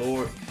says the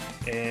Lord.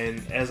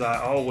 And as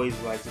I always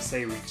like to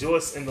say,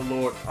 rejoice in the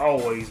Lord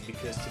always,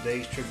 because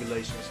today's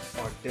tribulations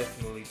are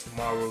definitely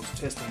tomorrow's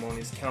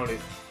testimonies. Count it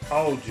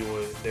all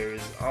joy. There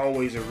is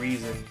always a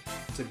reason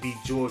to be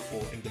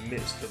joyful in the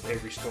midst of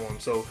every storm.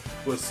 So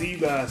we'll see you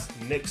guys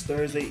next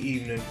Thursday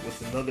evening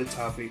with another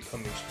topic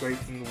coming straight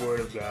from the Word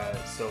of God.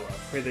 So I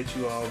pray that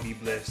you all be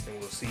blessed, and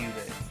we'll see you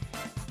then.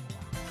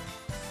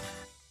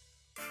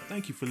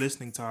 Thank you for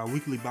listening to our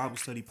weekly Bible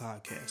study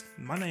podcast.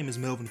 My name is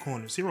Melvin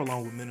Corners, here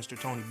along with Minister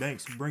Tony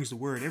Banks, who brings the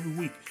word every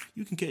week.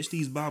 You can catch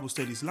these Bible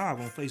studies live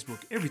on Facebook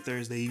every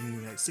Thursday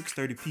evening at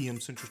 6:30 p.m.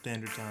 Central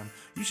Standard Time.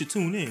 You should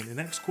tune in and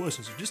ask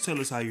questions, or just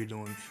tell us how you're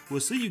doing. We'll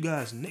see you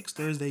guys next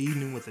Thursday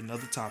evening with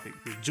another topic.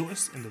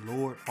 Rejoice in the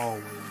Lord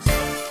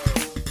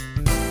always.